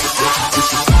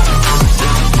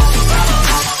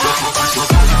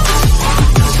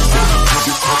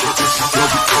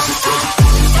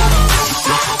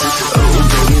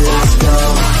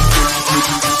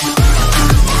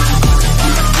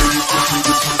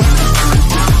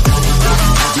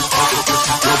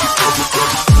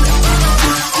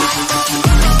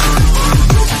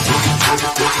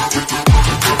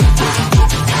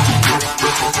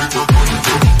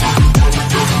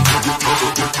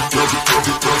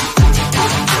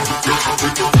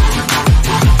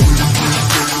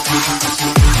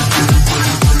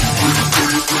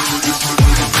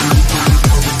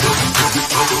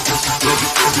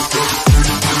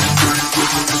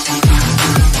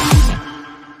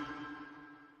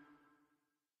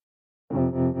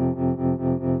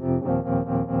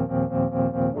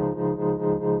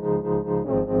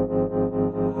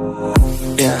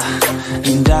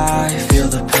 And I feel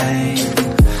the pain.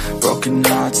 Broken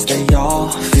hearts, they all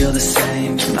feel the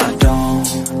same. And I don't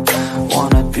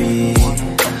wanna be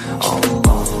all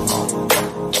alone.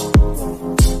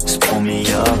 Just pull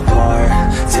me apart,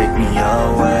 take me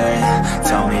away.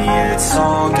 Tell me it's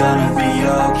all gonna be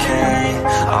okay.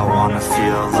 I wanna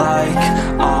feel like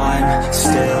I'm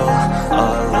still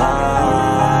alive,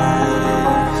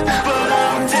 but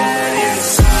I'm dead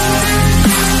inside.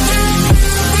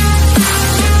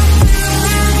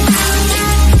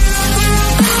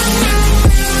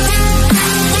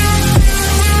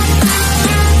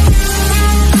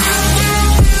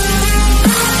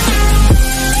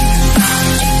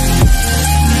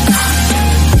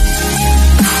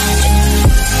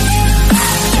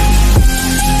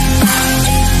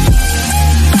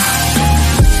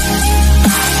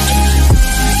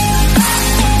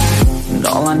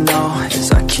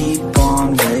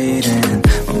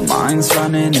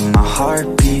 Running and my heart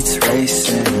beats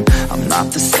racing. I'm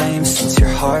not the same since your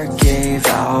heart gave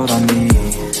out on me,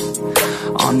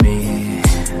 on me.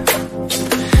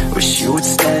 Wish you would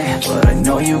stay, but I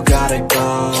know you gotta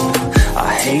go.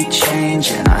 I hate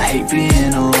change and I hate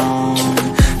being alone.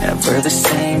 Never the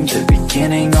same, the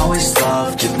beginning, always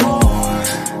loved it more.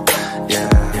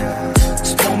 Yeah,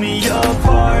 just pull me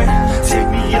apart, take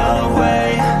me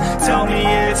away. Tell me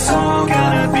it's all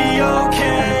gonna be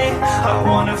okay. I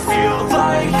wanna feel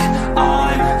like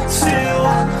I'm still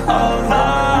alive,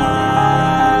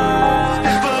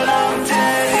 but I'm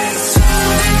dead inside.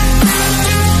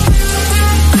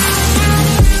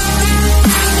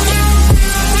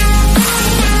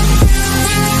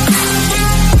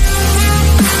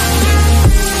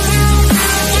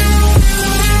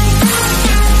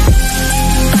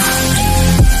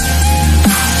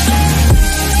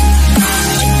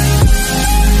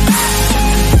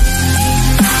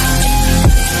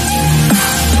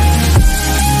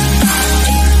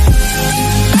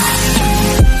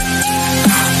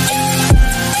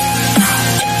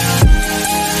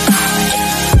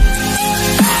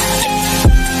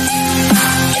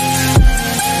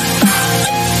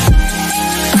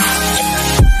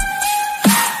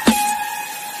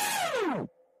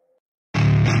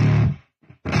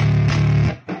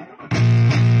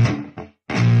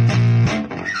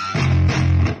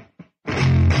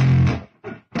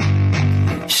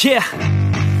 Yeah,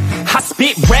 I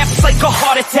spit raps like a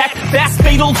heart attack. Fast,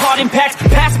 fatal, hard impact.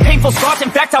 Past painful scars, in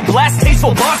fact, I blast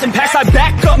tasteful bars and packs. I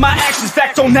back up my actions,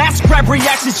 fact, don't ask, grab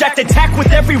reactions. Jacked attack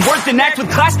with every word, then act with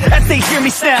class as they hear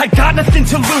me snap. I got nothing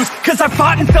to lose, cause I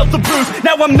fought and felt the bruise.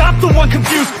 Now I'm not the one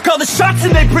confused, call the shots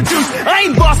and they produce. I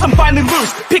ain't lost, I'm finally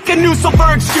loose. Pick a new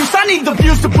silver excuse, I need the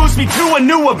views to boost me to a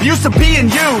new abuse of being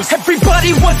used.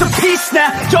 Everybody wants a piece now,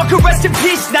 y'all can rest in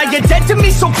peace now. You're dead to me,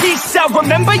 so peace out.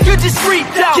 Remember, you're just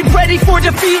freaked out. Get ready for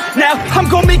defeat now, I'm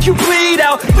gonna make you bleed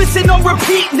out. Listen on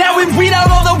repeat now and read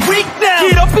out all the weak now.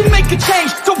 Get up and make a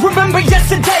change, don't remember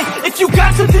yesterday. If you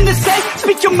got something to say,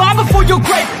 speak your mind before your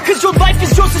grave. Cause your life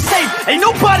is yours to save, ain't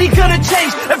nobody gonna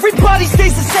change. Everybody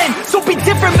stays the same, so be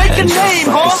different, make a name,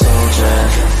 huh?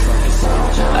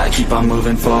 I keep on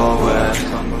moving forward,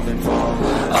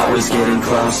 always getting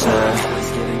closer,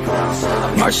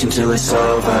 marching till it's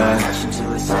over.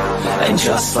 And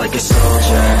just like a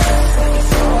soldier,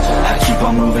 I keep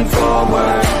on moving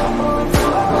forward,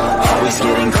 always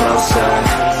getting closer,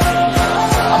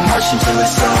 I'm marching till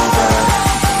it's over.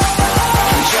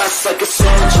 And just like a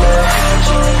soldier,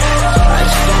 I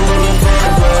keep on moving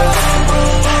forward,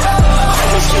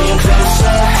 always getting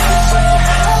closer,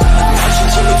 I'm marching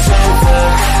till it's over.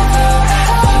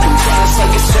 And just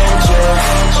like a soldier,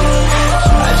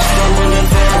 I keep on moving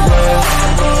forward,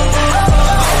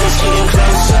 always getting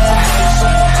closer,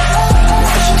 I'm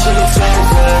marching till it's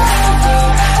over.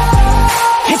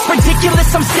 It's ridiculous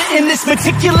effortless. I'm spitting this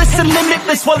meticulous and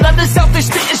limitless, while others out there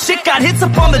spitting shit got hits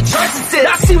up on the charts and shit.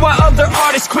 I see why other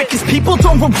artists quit, cause people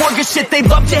don't reward good shit. They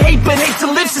love to hate but hate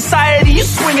to live. Society is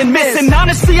swing and miss, and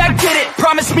honestly I get it.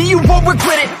 Promise me you won't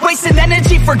regret it. Wasting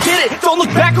energy, forget it. Don't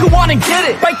look back, go on and get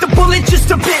it. Bite the bullet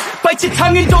just a bit, bite your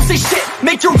tongue and don't say shit.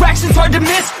 Make your actions hard to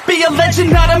miss, be a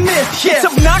legend not a myth. Yeah. It's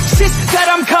obnoxious that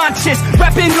I'm conscious,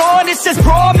 rapping honest as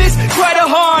promise. Try to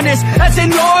harness, as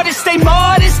an artist stay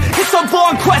modest. It's a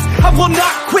long quest, I will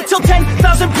not quit till 10,000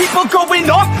 people going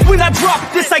off when I drop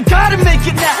this. I gotta make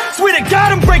it now, swear to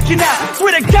God I'm breaking out.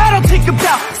 Swear to God I'll take a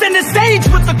bow, stand the stage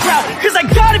with the crowd, cause I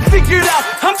got it figured out.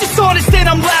 I'm just honest and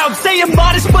I'm loud, say I'm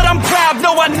modest but I'm proud.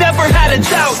 No, I never had a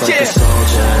doubt, just like a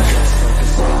soldier,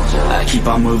 I keep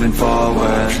on moving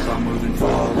forward,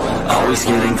 always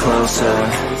getting closer,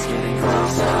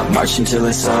 marching till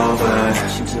it's over.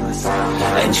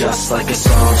 And just like a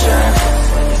soldier,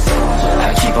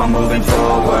 I keep on moving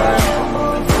forward,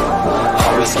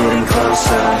 always getting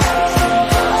closer,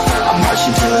 I'm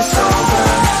marching till it's over.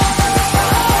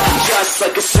 And just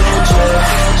like a soldier,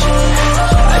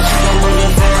 I keep on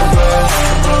moving forward,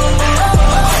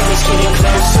 always getting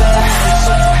closer,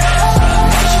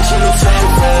 marching till it's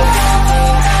over.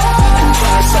 And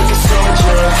just like a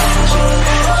soldier,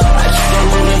 I keep on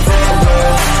moving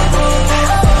forward,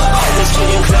 always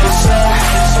getting closer,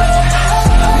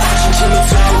 marching till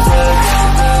it's over.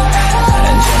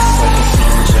 And just like a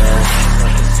soldier,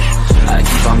 I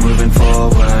keep on moving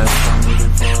forward,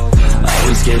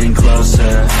 always getting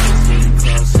closer,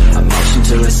 I'm marching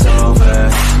till it's over.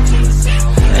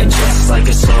 And just like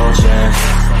a soldier,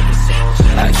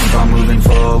 I keep on moving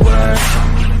forward,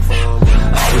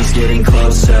 always getting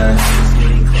closer,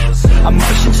 I'm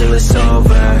marching till it's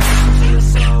over.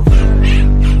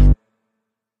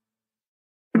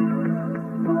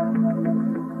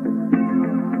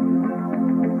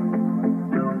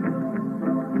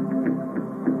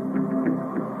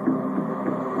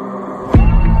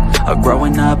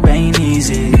 Growing up ain't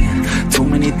easy, too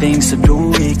many things to do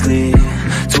weekly,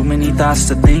 too many thoughts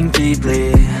to think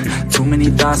deeply, too many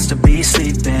thoughts to be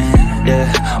sleeping,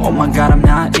 yeah. Oh my God, I'm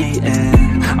not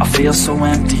eating, I feel so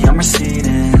empty, I'm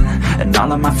receding, and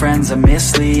all of my friends are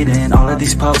misleading. All of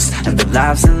these posts and the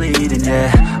lives they're leading,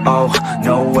 yeah. Oh,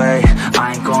 no way,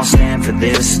 I ain't gonna stand for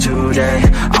this today.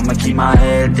 I'ma keep my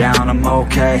head down, I'm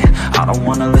okay, I don't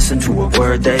wanna listen to a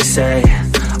word they say.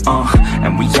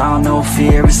 And we all know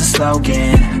fear is the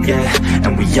slogan, yeah.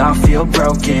 And we all feel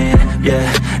broken,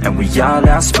 yeah. And we all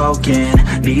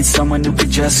outspoken, need someone who could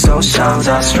just so shout. Sometimes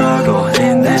I struggle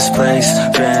in this place,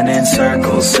 been in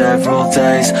circles several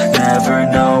days, never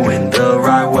knowing the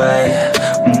right way,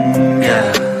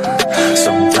 yeah.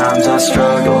 Sometimes I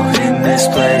struggle in this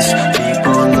place,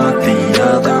 people look the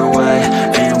other way,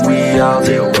 and we all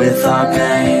deal with our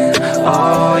pain,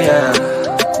 oh yeah.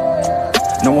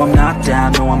 No, I'm not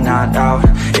down, no, I'm not out.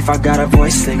 If I got a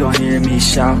voice, they gon' hear me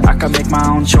shout. I can make my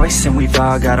own choice and we've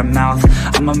all got a mouth.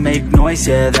 I'ma make noise,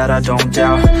 yeah, that I don't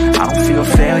doubt. I don't feel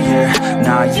failure,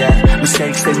 not yet.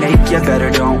 Mistakes they make, you better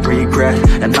don't regret.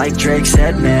 And like Drake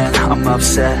said, man, I'm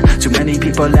upset. Too many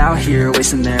people out here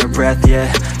wasting their breath,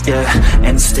 yeah, yeah.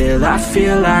 And still I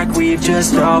feel like we've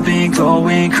just all been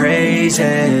going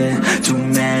crazy. Too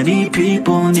many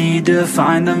people need to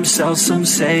find themselves some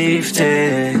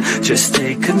safety. Just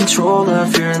take control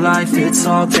of your life, it's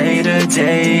all day to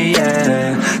day,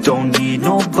 yeah. Don't need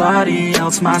nobody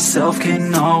else, myself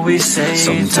can always save.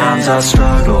 Sometimes I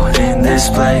struggle in this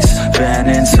place, been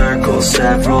in circles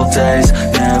several days,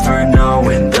 never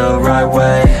knowing the right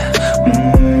way,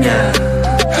 yeah.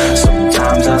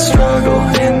 Sometimes I struggle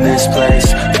in this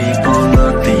place, people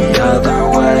look the other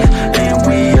way, and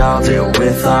we all deal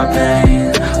with our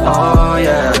pain, oh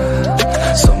yeah.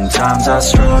 Sometimes I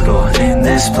struggle in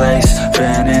this place,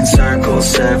 been in circles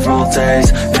several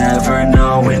days, never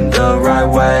knowing the right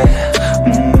way,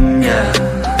 yeah.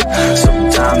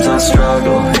 Sometimes I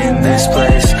struggle in this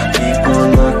place, people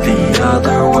look the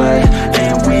other way,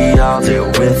 and we all deal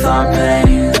with our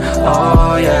pain,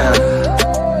 oh yeah.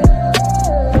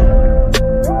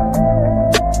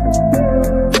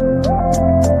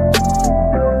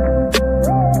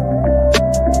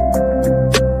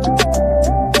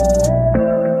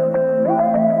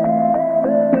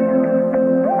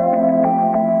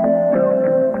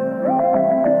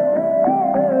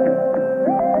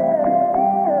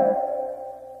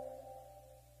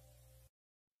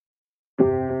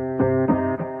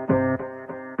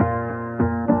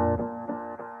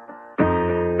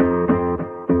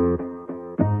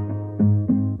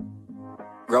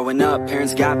 Growing up,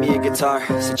 parents got me a guitar.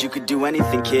 Said you could do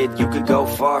anything, kid, you could go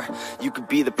far. You could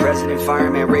be the president,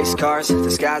 fireman, race cars.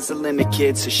 The sky's the limit,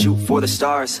 kid, so shoot for the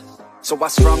stars. So I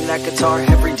strummed that guitar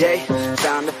every day.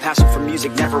 Found a passion for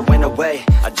music, never went away.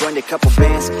 I joined a couple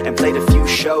bands and played a few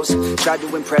shows. Tried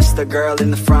to impress the girl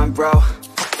in the front row.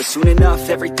 But soon enough,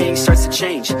 everything starts to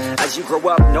change. As you grow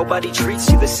up, nobody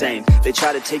treats you the same. They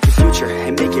try to take your future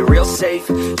and make it real safe.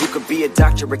 You could be a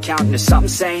doctor, accountant, or something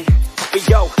sane. But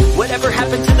yo, whatever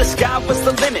happened to the sky was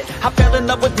the limit. I fell in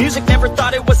love with music, never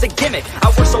thought it was a gimmick. I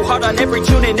worked so hard on every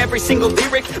tune and every single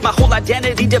lyric. My whole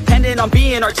identity depended on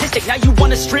being artistic. Now you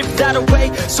wanna strip that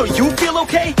away so you feel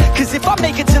okay? Cause if I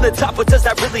make it to the top, what does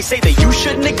that really say? That you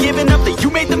shouldn't have given up, that you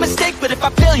made the mistake? But if I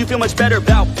fail, you feel much better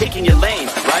about picking your lane,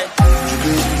 right?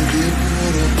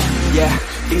 Yeah,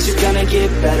 things are gonna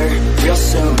get better real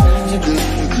soon.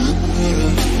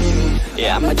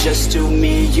 Yeah, I'ma just do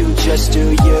me, you just do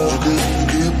you.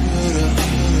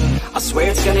 I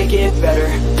swear it's gonna get better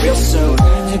real soon.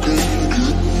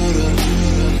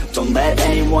 Don't let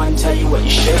anyone tell you what you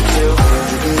should do.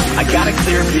 I got a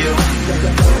clear view.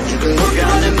 We're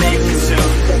gonna make it soon.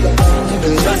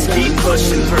 Just keep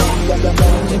pushing through.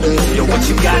 You're what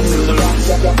you got to lose.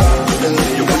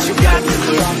 You're what you got to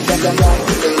lose.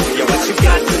 You're what you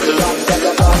got to lose.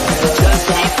 Just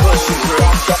keep pushing through.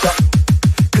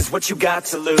 Cause what you got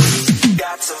to lose,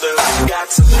 got to lose, got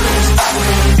to lose,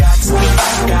 got to lose,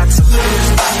 got to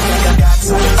lose, got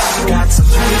to lose, got to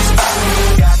lose, got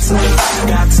to lose,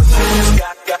 got to lose,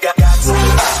 got to lose, got to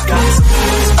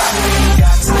lose,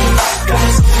 got to lose, got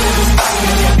to lose,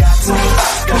 got to lose,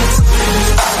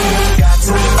 got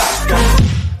to lose.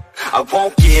 I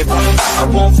won't give up, I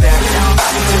won't back down.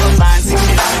 Until the line sinks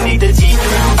in underneath the deep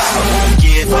ground. I won't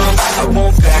give up, I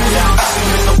won't back down.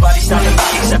 There's nobody stopping me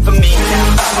except for me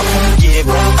now. I won't give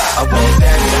up, I won't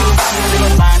back down. Until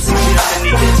the line sinks in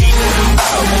underneath the deep ground.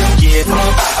 I won't give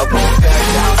up, I won't back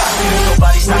down. There's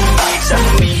nobody stopping me except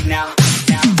for me now.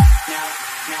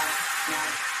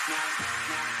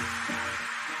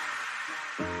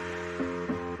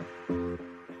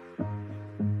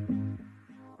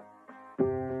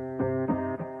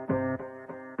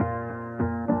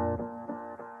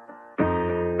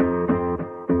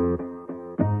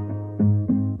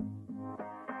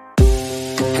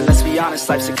 Honest,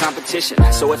 life's a competition.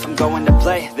 So if I'm going to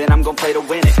play, then I'm gonna play to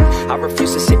win it. I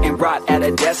refuse to sit and rot at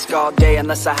a desk all day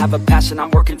unless I have a passion I'm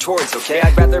working towards, okay?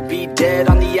 I'd rather be dead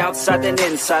on the outside than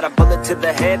inside. A bullet to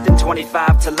the head than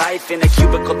 25 to life in a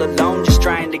cubicle alone, just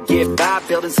trying to get by,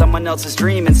 building someone else's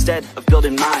dream instead of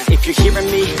building mine. If you're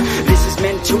hearing me, this is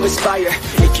meant to inspire.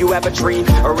 If you have a dream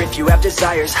or if you have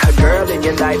desires, a girl in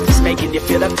your life is making you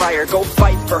feel that fire. Go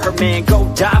fight for her man, go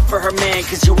die for her man.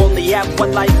 Cause you only have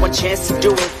one life, one chance to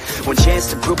do it. One chance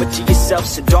to prove it to yourself,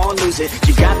 so don't lose it.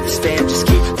 You got this, fam, just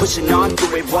keep pushing on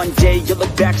through it. One day you'll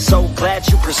look back so glad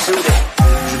you pursued it.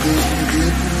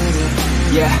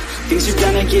 Yeah, things are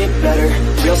gonna get better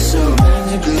real soon.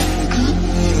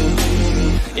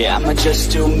 Yeah, I'ma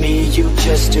just do me, you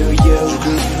just do you.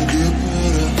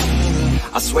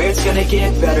 I swear it's gonna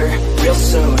get better real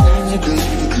soon.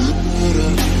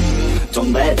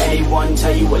 Don't let anyone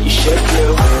tell you what you should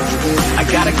do. I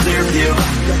got a clear view.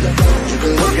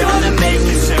 We're gonna make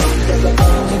it soon.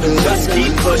 Just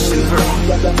keep pushing through.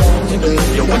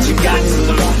 You're what you got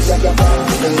to lose.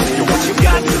 You're what you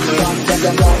got to lose.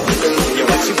 You're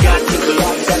what you got to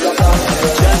lose.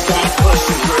 Just keep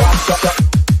pushing through.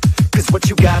 Cause what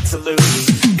you got to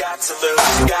lose, got to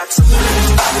lose, got to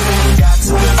lose, got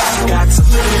to lose, got to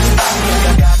lose,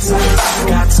 got to lose,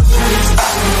 got to lose,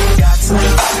 got to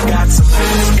lose, got to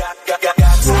lose, got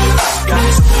to lose, got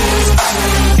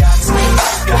to lose, got to lose,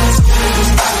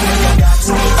 got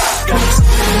to lose, got to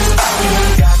lose,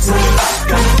 got to lose.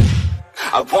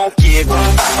 I won't give up,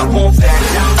 I won't back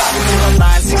down. Until the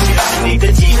line sinks in underneath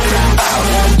the deep ground. I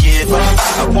won't give up,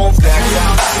 I won't back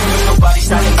down. There's nobody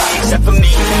stopping me except for me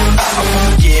now. I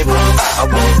won't give up, I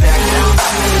won't back down.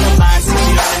 Until the line sinks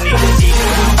in underneath the deep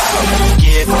ground. I won't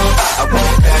give up, I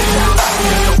won't back down.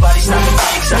 There's nobody stopping me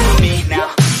except for me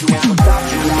now. You ain't gonna stop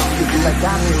me now, because I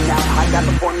got this now. I got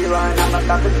the formula and I'm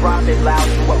about to drop it loud.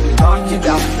 So what we talking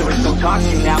about? There is no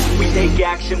talking now. We take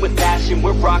action with passion,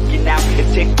 we're rocking now.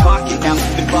 It's tick-tocking now,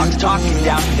 the clock's talking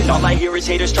down. And all I hear is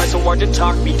haters try so hard to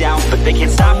talk me down. But they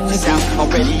can't stop the sound,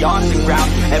 already on the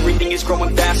ground. Everything is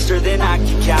growing faster than I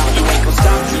can count. You ain't gonna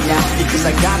stop me now, because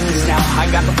I got this now. I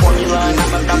got the formula and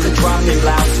I'm about to drop it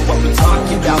loud. So what we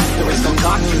talking about? There is no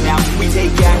talking now. We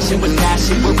take action with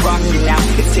passion, we're rocking now.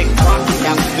 It's tick-tocking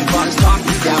now, the clock's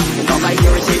talking down. And all I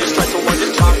hear is haters try so hard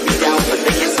to talk me down. But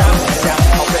they can't stop the sound,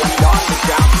 already on the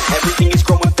ground. Everything is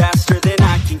growing faster than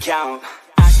I can count.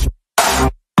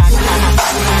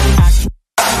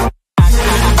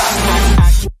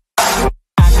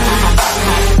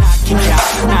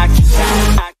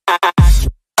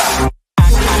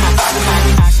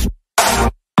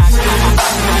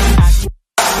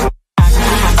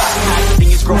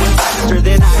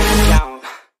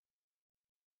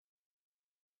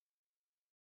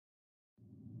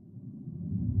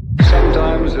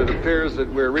 Sometimes it appears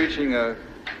that we're reaching a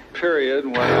period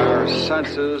when our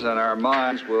senses and our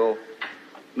minds will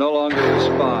no longer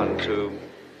respond to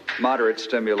moderate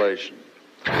stimulation.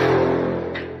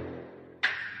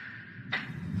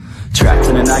 Trapped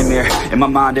in a nightmare, in my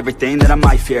mind everything that I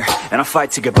might fear, and I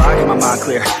fight to get by, get my mind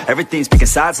clear. Everything's picking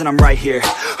sides and I'm right here.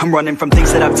 I'm running from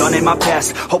things that I've done in my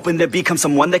past, hoping to become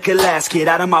someone that could last. Get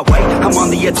out of my way, I'm on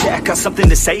the attack. Got something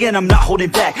to say and I'm not holding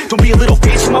back. Don't be a little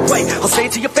bitch in my way, I'll say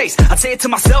it to your face. I'd say it to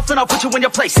myself, then I'll put you in your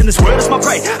place. In this world is my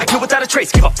prey, I kill without a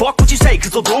trace. Give a fuck what you say,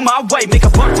 cause they'll do my way. Make a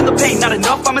buck to the pain, not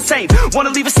enough, I'm insane. Wanna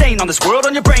leave a stain on this world,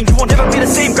 on your brain. You won't never be the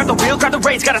same, grab the wheel, grab the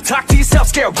reins. Gotta talk to yourself,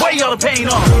 scare away all the pain.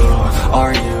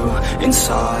 Are you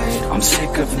inside? I'm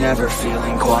sick of never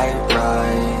feeling quite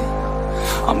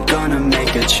right. I'm gonna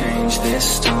make a change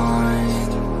this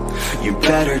time. You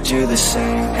better do the same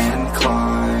and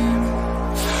climb.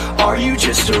 Are you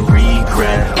just a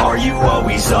regret? Are you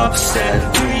always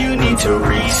upset? Do you need to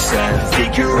reset?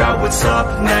 Figure out what's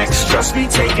up next. Trust me,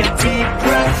 take a deep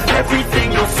breath.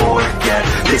 Everything you'll forget.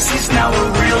 This is now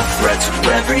a real threat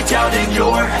to every doubt in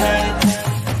your head.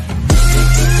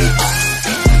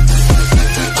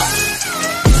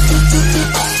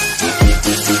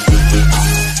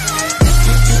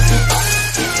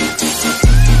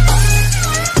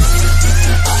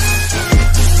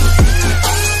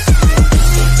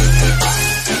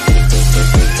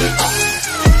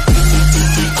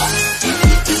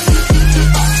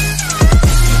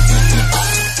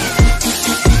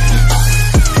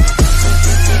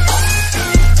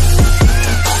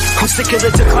 Sick of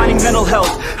the declining mental health.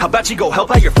 How about you go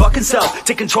help out your fucking self?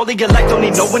 Take control of your life, don't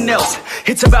need no one else.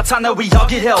 It's about time that we all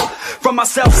get help from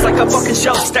ourselves, like a fucking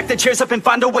shelf. Stack the chairs up and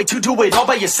find a way to do it all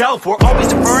by yourself. We're always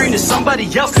deferring to somebody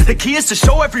else. The key is to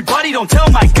show everybody, don't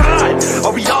tell. My God,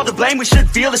 are we all to blame? We should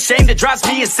feel ashamed. It drives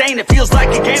me insane. It feels like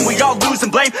a game. We all lose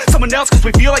and blame someone else cause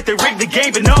we feel like they rigged the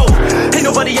game. But no, ain't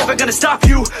nobody ever gonna stop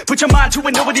you. Put your mind to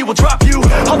it, nobody will drop you.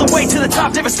 All the way to the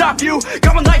top, never stop you.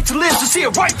 Got one life to live, so see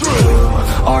it right through.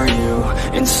 Are you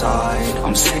inside?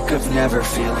 I'm sick of never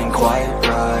feeling quite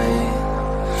right.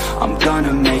 I'm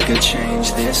gonna make a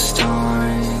change this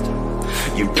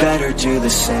time. You better do the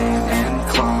same and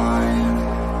climb.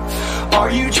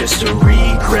 Are you just a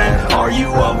regret? Are you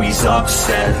always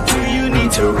upset? Do you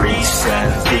need to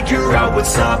reset? Figure out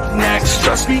what's up next.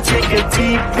 Trust me, take a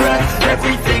deep breath.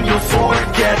 Everything you'll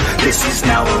forget. This is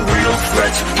now a real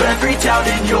threat to every doubt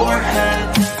in your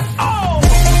head.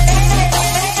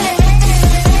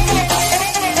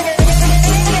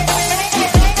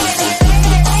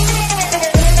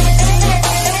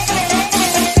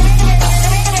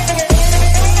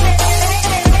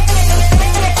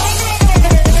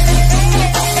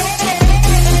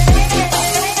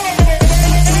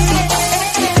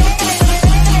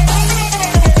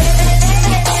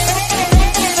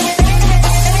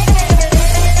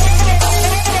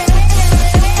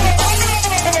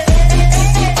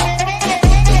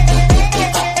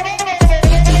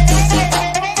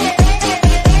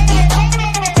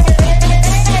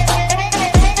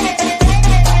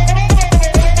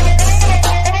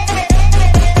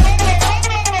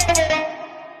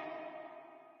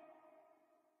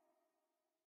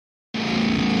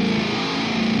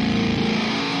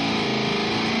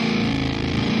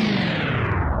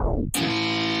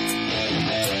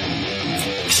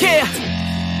 Yeah,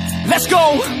 let's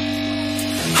go.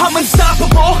 I'm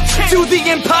unstoppable, do the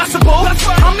impossible.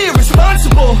 I'm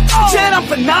irresponsible, yet I'm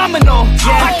phenomenal.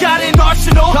 I got an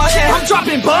arsenal, I'm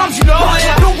dropping bombs, you know.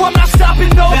 No, I'm not stopping,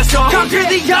 no. Conquer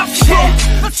the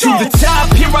obstacle. To the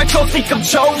top, here I go, think I'm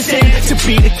chosen to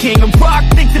be the king of rock,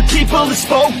 think the people have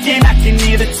spoken. I can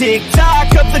hear the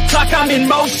tick-tock of the clock, I'm in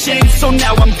motion. So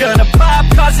now I'm gonna pop,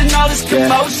 causing all this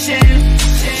commotion.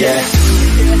 Yeah,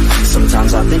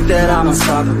 sometimes I think that I'm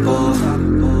unstoppable.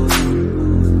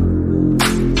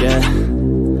 Yeah,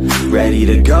 ready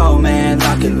to go, man,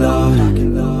 lock and load.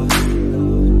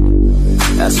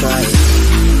 That's right,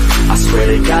 I swear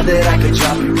to God that I could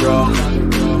drop you, bro.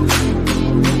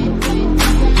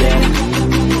 Yeah,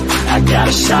 I got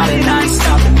a shot and I ain't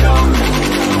stopping, no.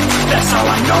 That's how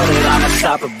I know that I'm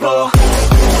unstoppable.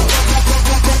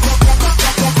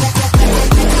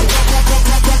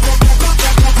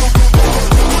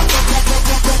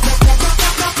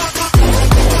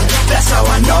 That's how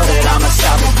I know that I'm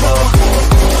unstoppable.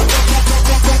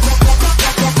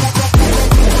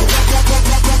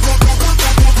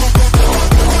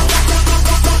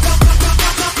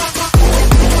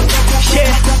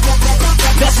 Yeah,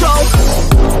 let's go.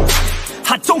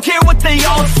 I don't care what they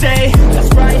all say.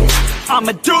 That's right,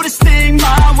 I'ma do this thing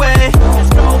my way. Let's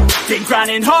go. Been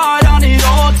grinding hard on it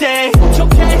all day.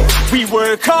 Okay, we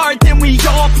work hard, then we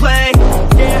all play.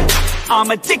 Yeah, I'm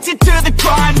addicted to the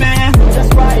grind, man.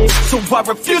 That's right. So I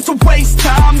refuse to waste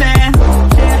time, man.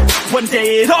 Yeah. One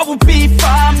day it all will be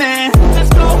fine, man. Let's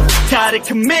go. Gotta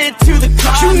commit to the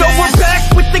climb. You know we're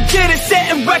back with the Guinness,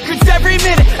 setting records every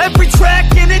minute, every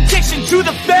track, in addiction to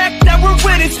the fact that we're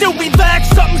winning. Still we lack,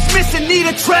 something's missing. Need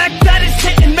a track that is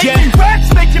hitting, making racks,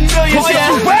 making millions. If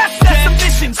you rap, that's the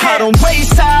mission. I don't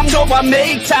waste time, no, I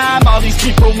make time. All these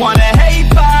people wanna hate,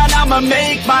 fine, I'ma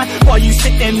make mine. While you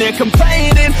sitting there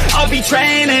complaining, I'll be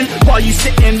training. While you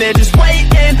sitting there just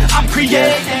waiting, I'm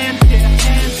creating.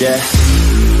 Yeah.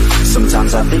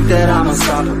 Sometimes I think that I'm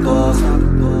unstoppable.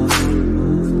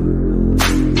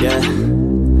 Yeah.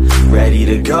 Ready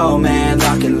to go, man,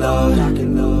 lock and load.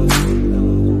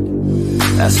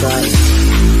 That's right.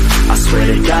 I swear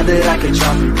to God that I can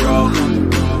drop it, bro.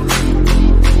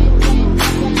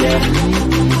 Yeah.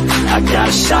 I got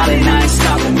a shot and I ain't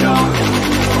stopping, no.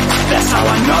 That's how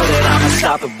I know that I'm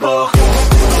unstoppable.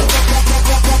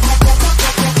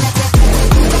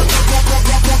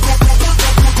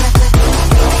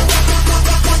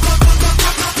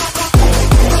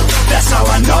 That's how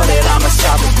I know that I'm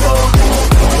unstoppable.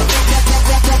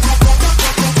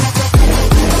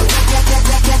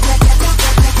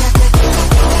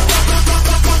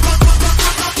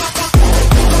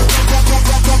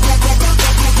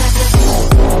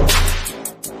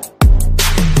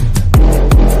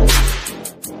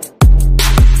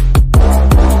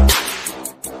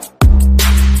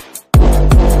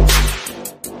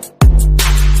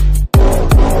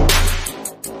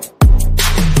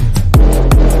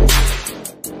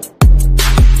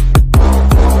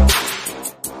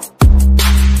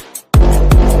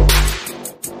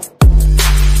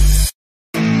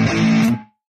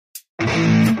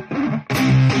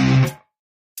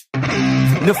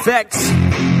 Neffex.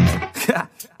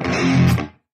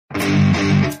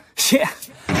 Yeah.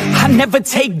 I never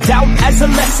take doubt as a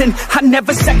lesson. I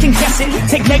never second guess it.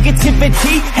 Take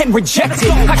negativity and reject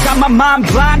it. I got my mind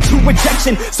blind to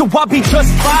rejection, so I'll be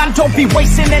just fine. Don't be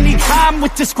wasting any time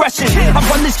with discretion. I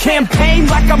run this campaign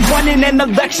like I'm running an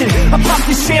election. I pop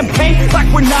this champagne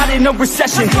like we're not in a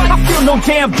recession. I feel no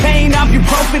damn pain.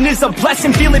 Ibuprofen is a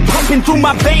blessing. Feel it pumping through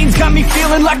my veins. Got me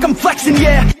feeling like I'm flexing,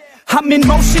 yeah. I'm in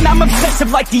motion, I'm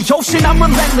obsessive like the ocean, I'm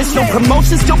relentless. No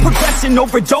promotion, still progressing,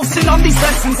 overdosing on these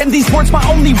lessons. And these words my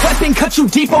only weapon, cut you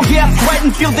deep, oh yeah, I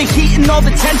threaten. Feel the heat and all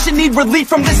the tension, need relief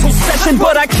from this whole session.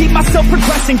 But I keep myself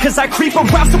progressing, cause I creep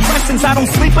around suppressants. I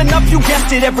don't sleep enough, you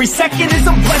guessed it, every second is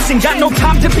a blessing. Got no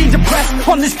time to be depressed,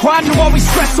 on this grind you always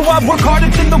stress. So I work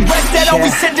harder than the rest, that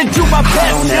always said to do my best.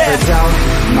 I don't ever doubt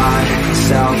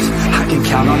myself, I can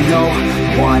count on no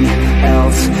one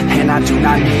else. And I do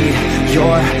not need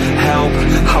your help,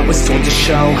 I was told to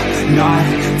show, not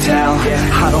tell.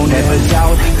 I don't ever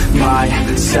doubt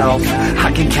myself,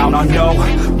 I can count on no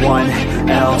one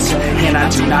else. And I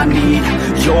do not need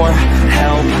your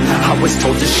help, I was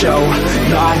told to show,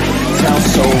 not tell.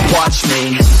 So watch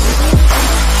me.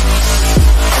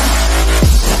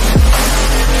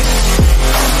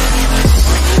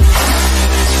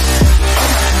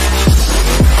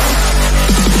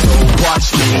 So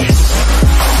watch me.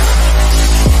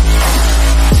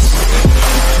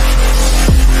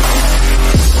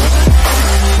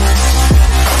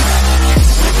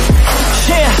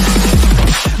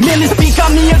 Man, this beat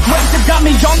got me aggressive, got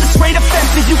me on the straight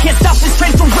offensive. You can't stop this train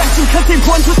direction, cause it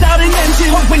runs without an engine.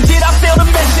 But when did I fail to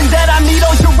mention that I need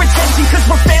all your attention? Cause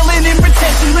we're failing in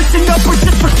retention, listen up or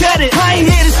just forget it. I ain't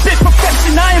here to spit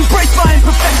perfection, I embrace my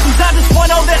imperfections. I just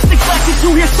want all that's neglected to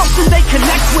hear something they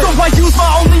connect with. So I use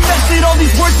my only method, all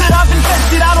these words that I've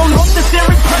invested. I don't hope that they're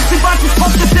impressive, I just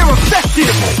hope that they're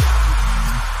effective.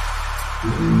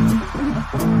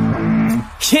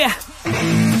 Yeah,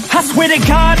 I swear to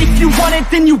God, if you want it,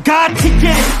 then you got to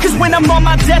get it. Cause when I'm on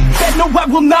my deathbed, no, I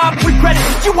will not regret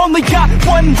it. You only got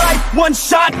one life, one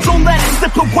shot, don't let it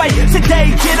slip away.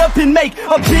 Today, get up and make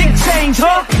a big change,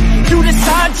 huh? You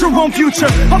decide your own future,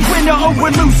 a winner or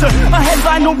a loser, a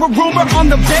headline or a rumor, on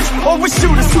the bench or a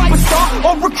shooter, superstar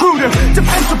or recruiter,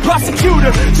 defense or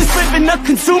prosecutor, just living a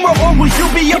consumer, or will you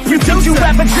be a producer? You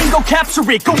have a dream, go capture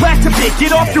it, go activate,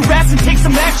 get off your ass and take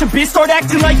some action, bitch. Start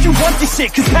acting like you want this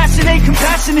shit, cause passion ain't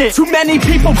compassionate. Too many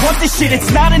people want this shit,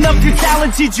 it's not enough, you're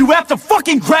talented, you have to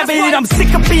fucking grab it. I'm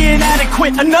sick of being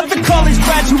adequate, another college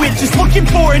graduate, just looking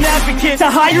for an advocate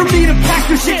to hire me to pack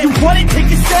your shit. You want it,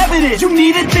 take a stab at it, you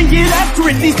need it, then get after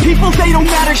it. These people, they don't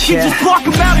matter, shit, just block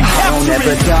them out and capture it. I don't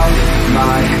ever doubt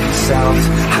myself,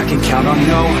 I can count on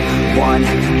no one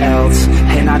else.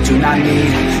 And I do not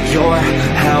need your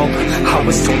help, I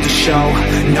was told to show,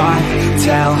 not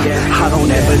tell. I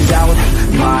don't ever doubt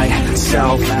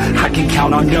myself. I can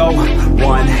count on no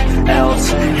one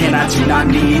else, and I do not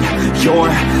need your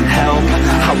help.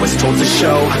 I was told to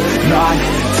show, not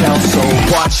tell, so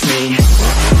watch me.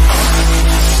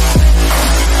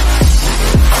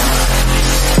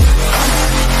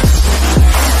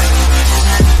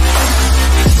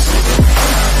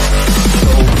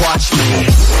 Watch me.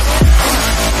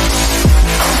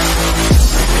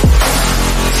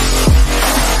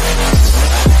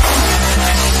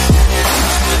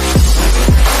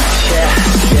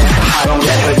 I don't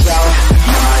ever doubt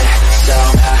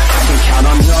myself. I can count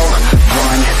on no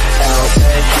one else,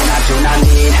 and I do not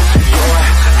need your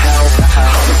help. I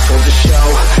was told to show,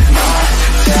 not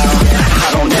tell. I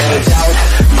don't ever doubt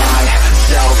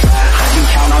myself. I can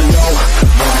count on no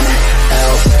one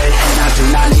else, and I do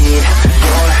not need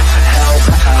your help.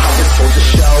 I was told to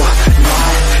show,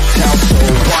 not tell. So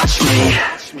watch me.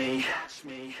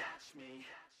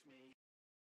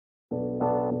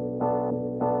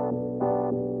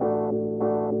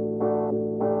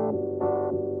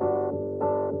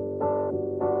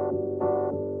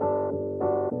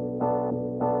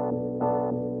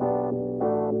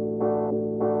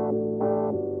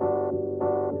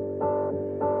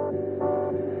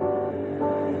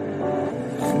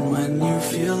 When you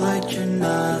feel like you're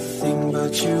nothing,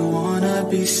 but you wanna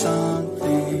be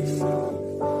something,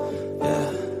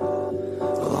 yeah.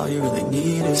 Well, all you really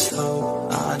need is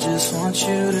hope. I just want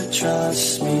you to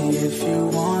trust me if you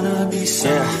wanna be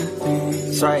something. Yeah,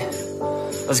 that's right.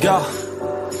 Let's go.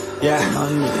 Yeah,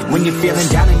 when you're feeling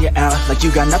down and you're out, like you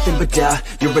got nothing but doubt,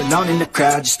 you're alone in the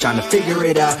crowd, just trying to figure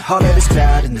it out. All that is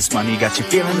bad, and this money got you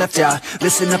feeling left out.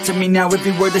 Listen up to me now,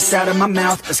 every word that's out of my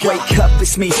mouth. Wake up,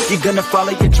 it's me. You're gonna follow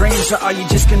your dreams, or are you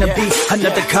just gonna be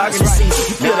another cog in the scene?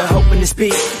 You feel the hope in this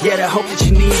beat, yeah, the hope that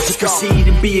you need to proceed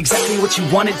and be exactly what you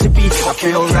want it to be. I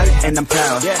feel right and I'm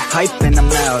proud, hype and I'm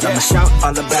loud. I'ma shout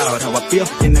all about how I feel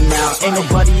in the now. Ain't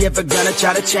nobody ever gonna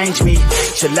try to change me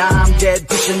till I'm dead,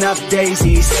 pushing up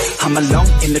daisies. I'm alone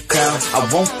in the crowd,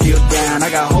 I won't feel down. I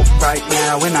got hope right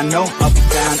now, and I know I'll be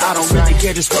found. I don't really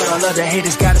care just what all other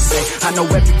haters gotta say. I know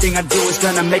everything I do is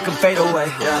gonna make them fade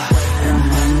away, And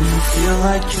when you feel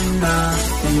like you're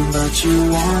nothing, but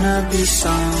you wanna be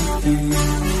something,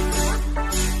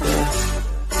 yeah.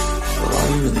 Well, all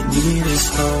you really need is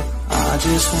hope. I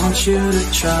just want you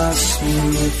to trust me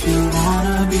if you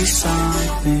wanna be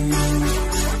something,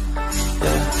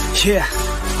 yeah.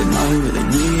 Then all you really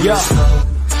need is hope.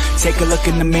 Take a look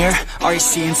in the mirror, are you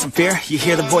seeing some fear? You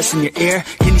hear the voice in your ear,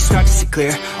 can you start to see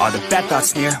clear? Are the bad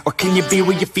thoughts near? Or can you be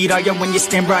where your feet are, yeah, when you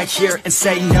stand right here and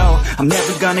say no? I'm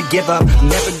never gonna give up, I'm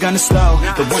never gonna slow.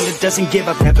 The one that doesn't give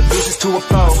up, never loses to a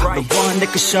foe. The one that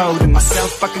could show to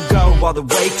myself I could go all the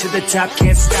way to the top,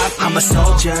 can't stop. I'm a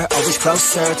soldier, always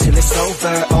closer till it's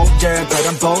over. Older, but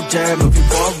I'm bolder, moving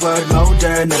forward,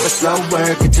 older, never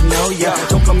slower. Get to know ya,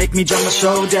 don't go make me drop my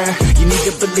shoulder. You need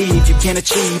to believe you can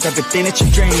achieve everything that you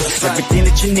dream. Everything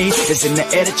that you need is in the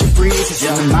air that you breathe. It's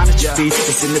in the mind that you feed.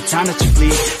 It's in the time that you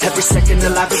bleed. Every second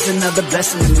of life is another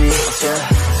blessing to me.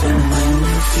 And when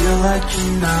you feel like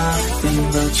you're nothing,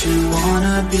 but you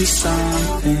wanna be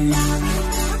something,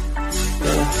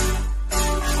 yeah.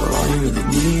 Well, all you really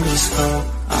need is hope.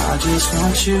 I just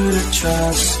want you to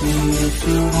trust me if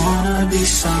you wanna be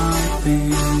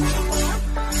something,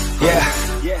 yeah.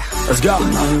 Let's go.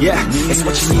 Yeah, it's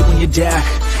what you need when you're down,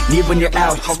 need when you're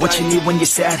out. It's what you need when you're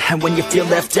sad and when you feel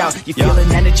left out. You feel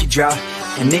an energy drought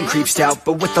and then creeps out,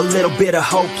 but with a little bit of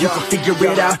hope you can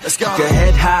figure it out. Let's go. Keep your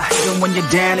head high even when you're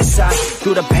down inside.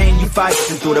 Through the pain you fight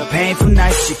and through the painful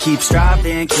nights you keep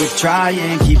striving, keep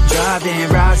trying, keep driving,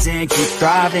 rising, keep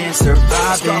thriving,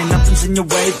 surviving. Nothing's in your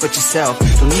way but yourself.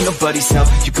 Don't need nobody's help.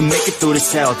 You can make it through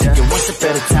this hell. Take it one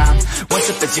step at a time, one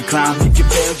step as you climb. If you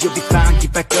fail you'll be fine.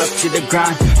 Get back up to the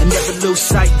grind and never lose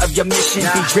sight of your mission.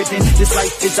 Be driven. This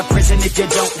life is a prison if you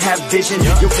don't have vision.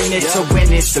 You're in it to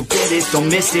win it, so get it, don't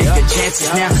miss it. The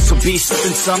chances now, so be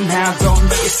something somehow. Don't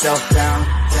let yourself down.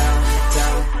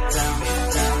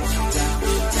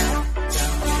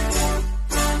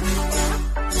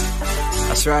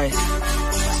 That's right.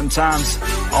 Sometimes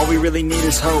all we really need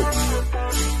is hope.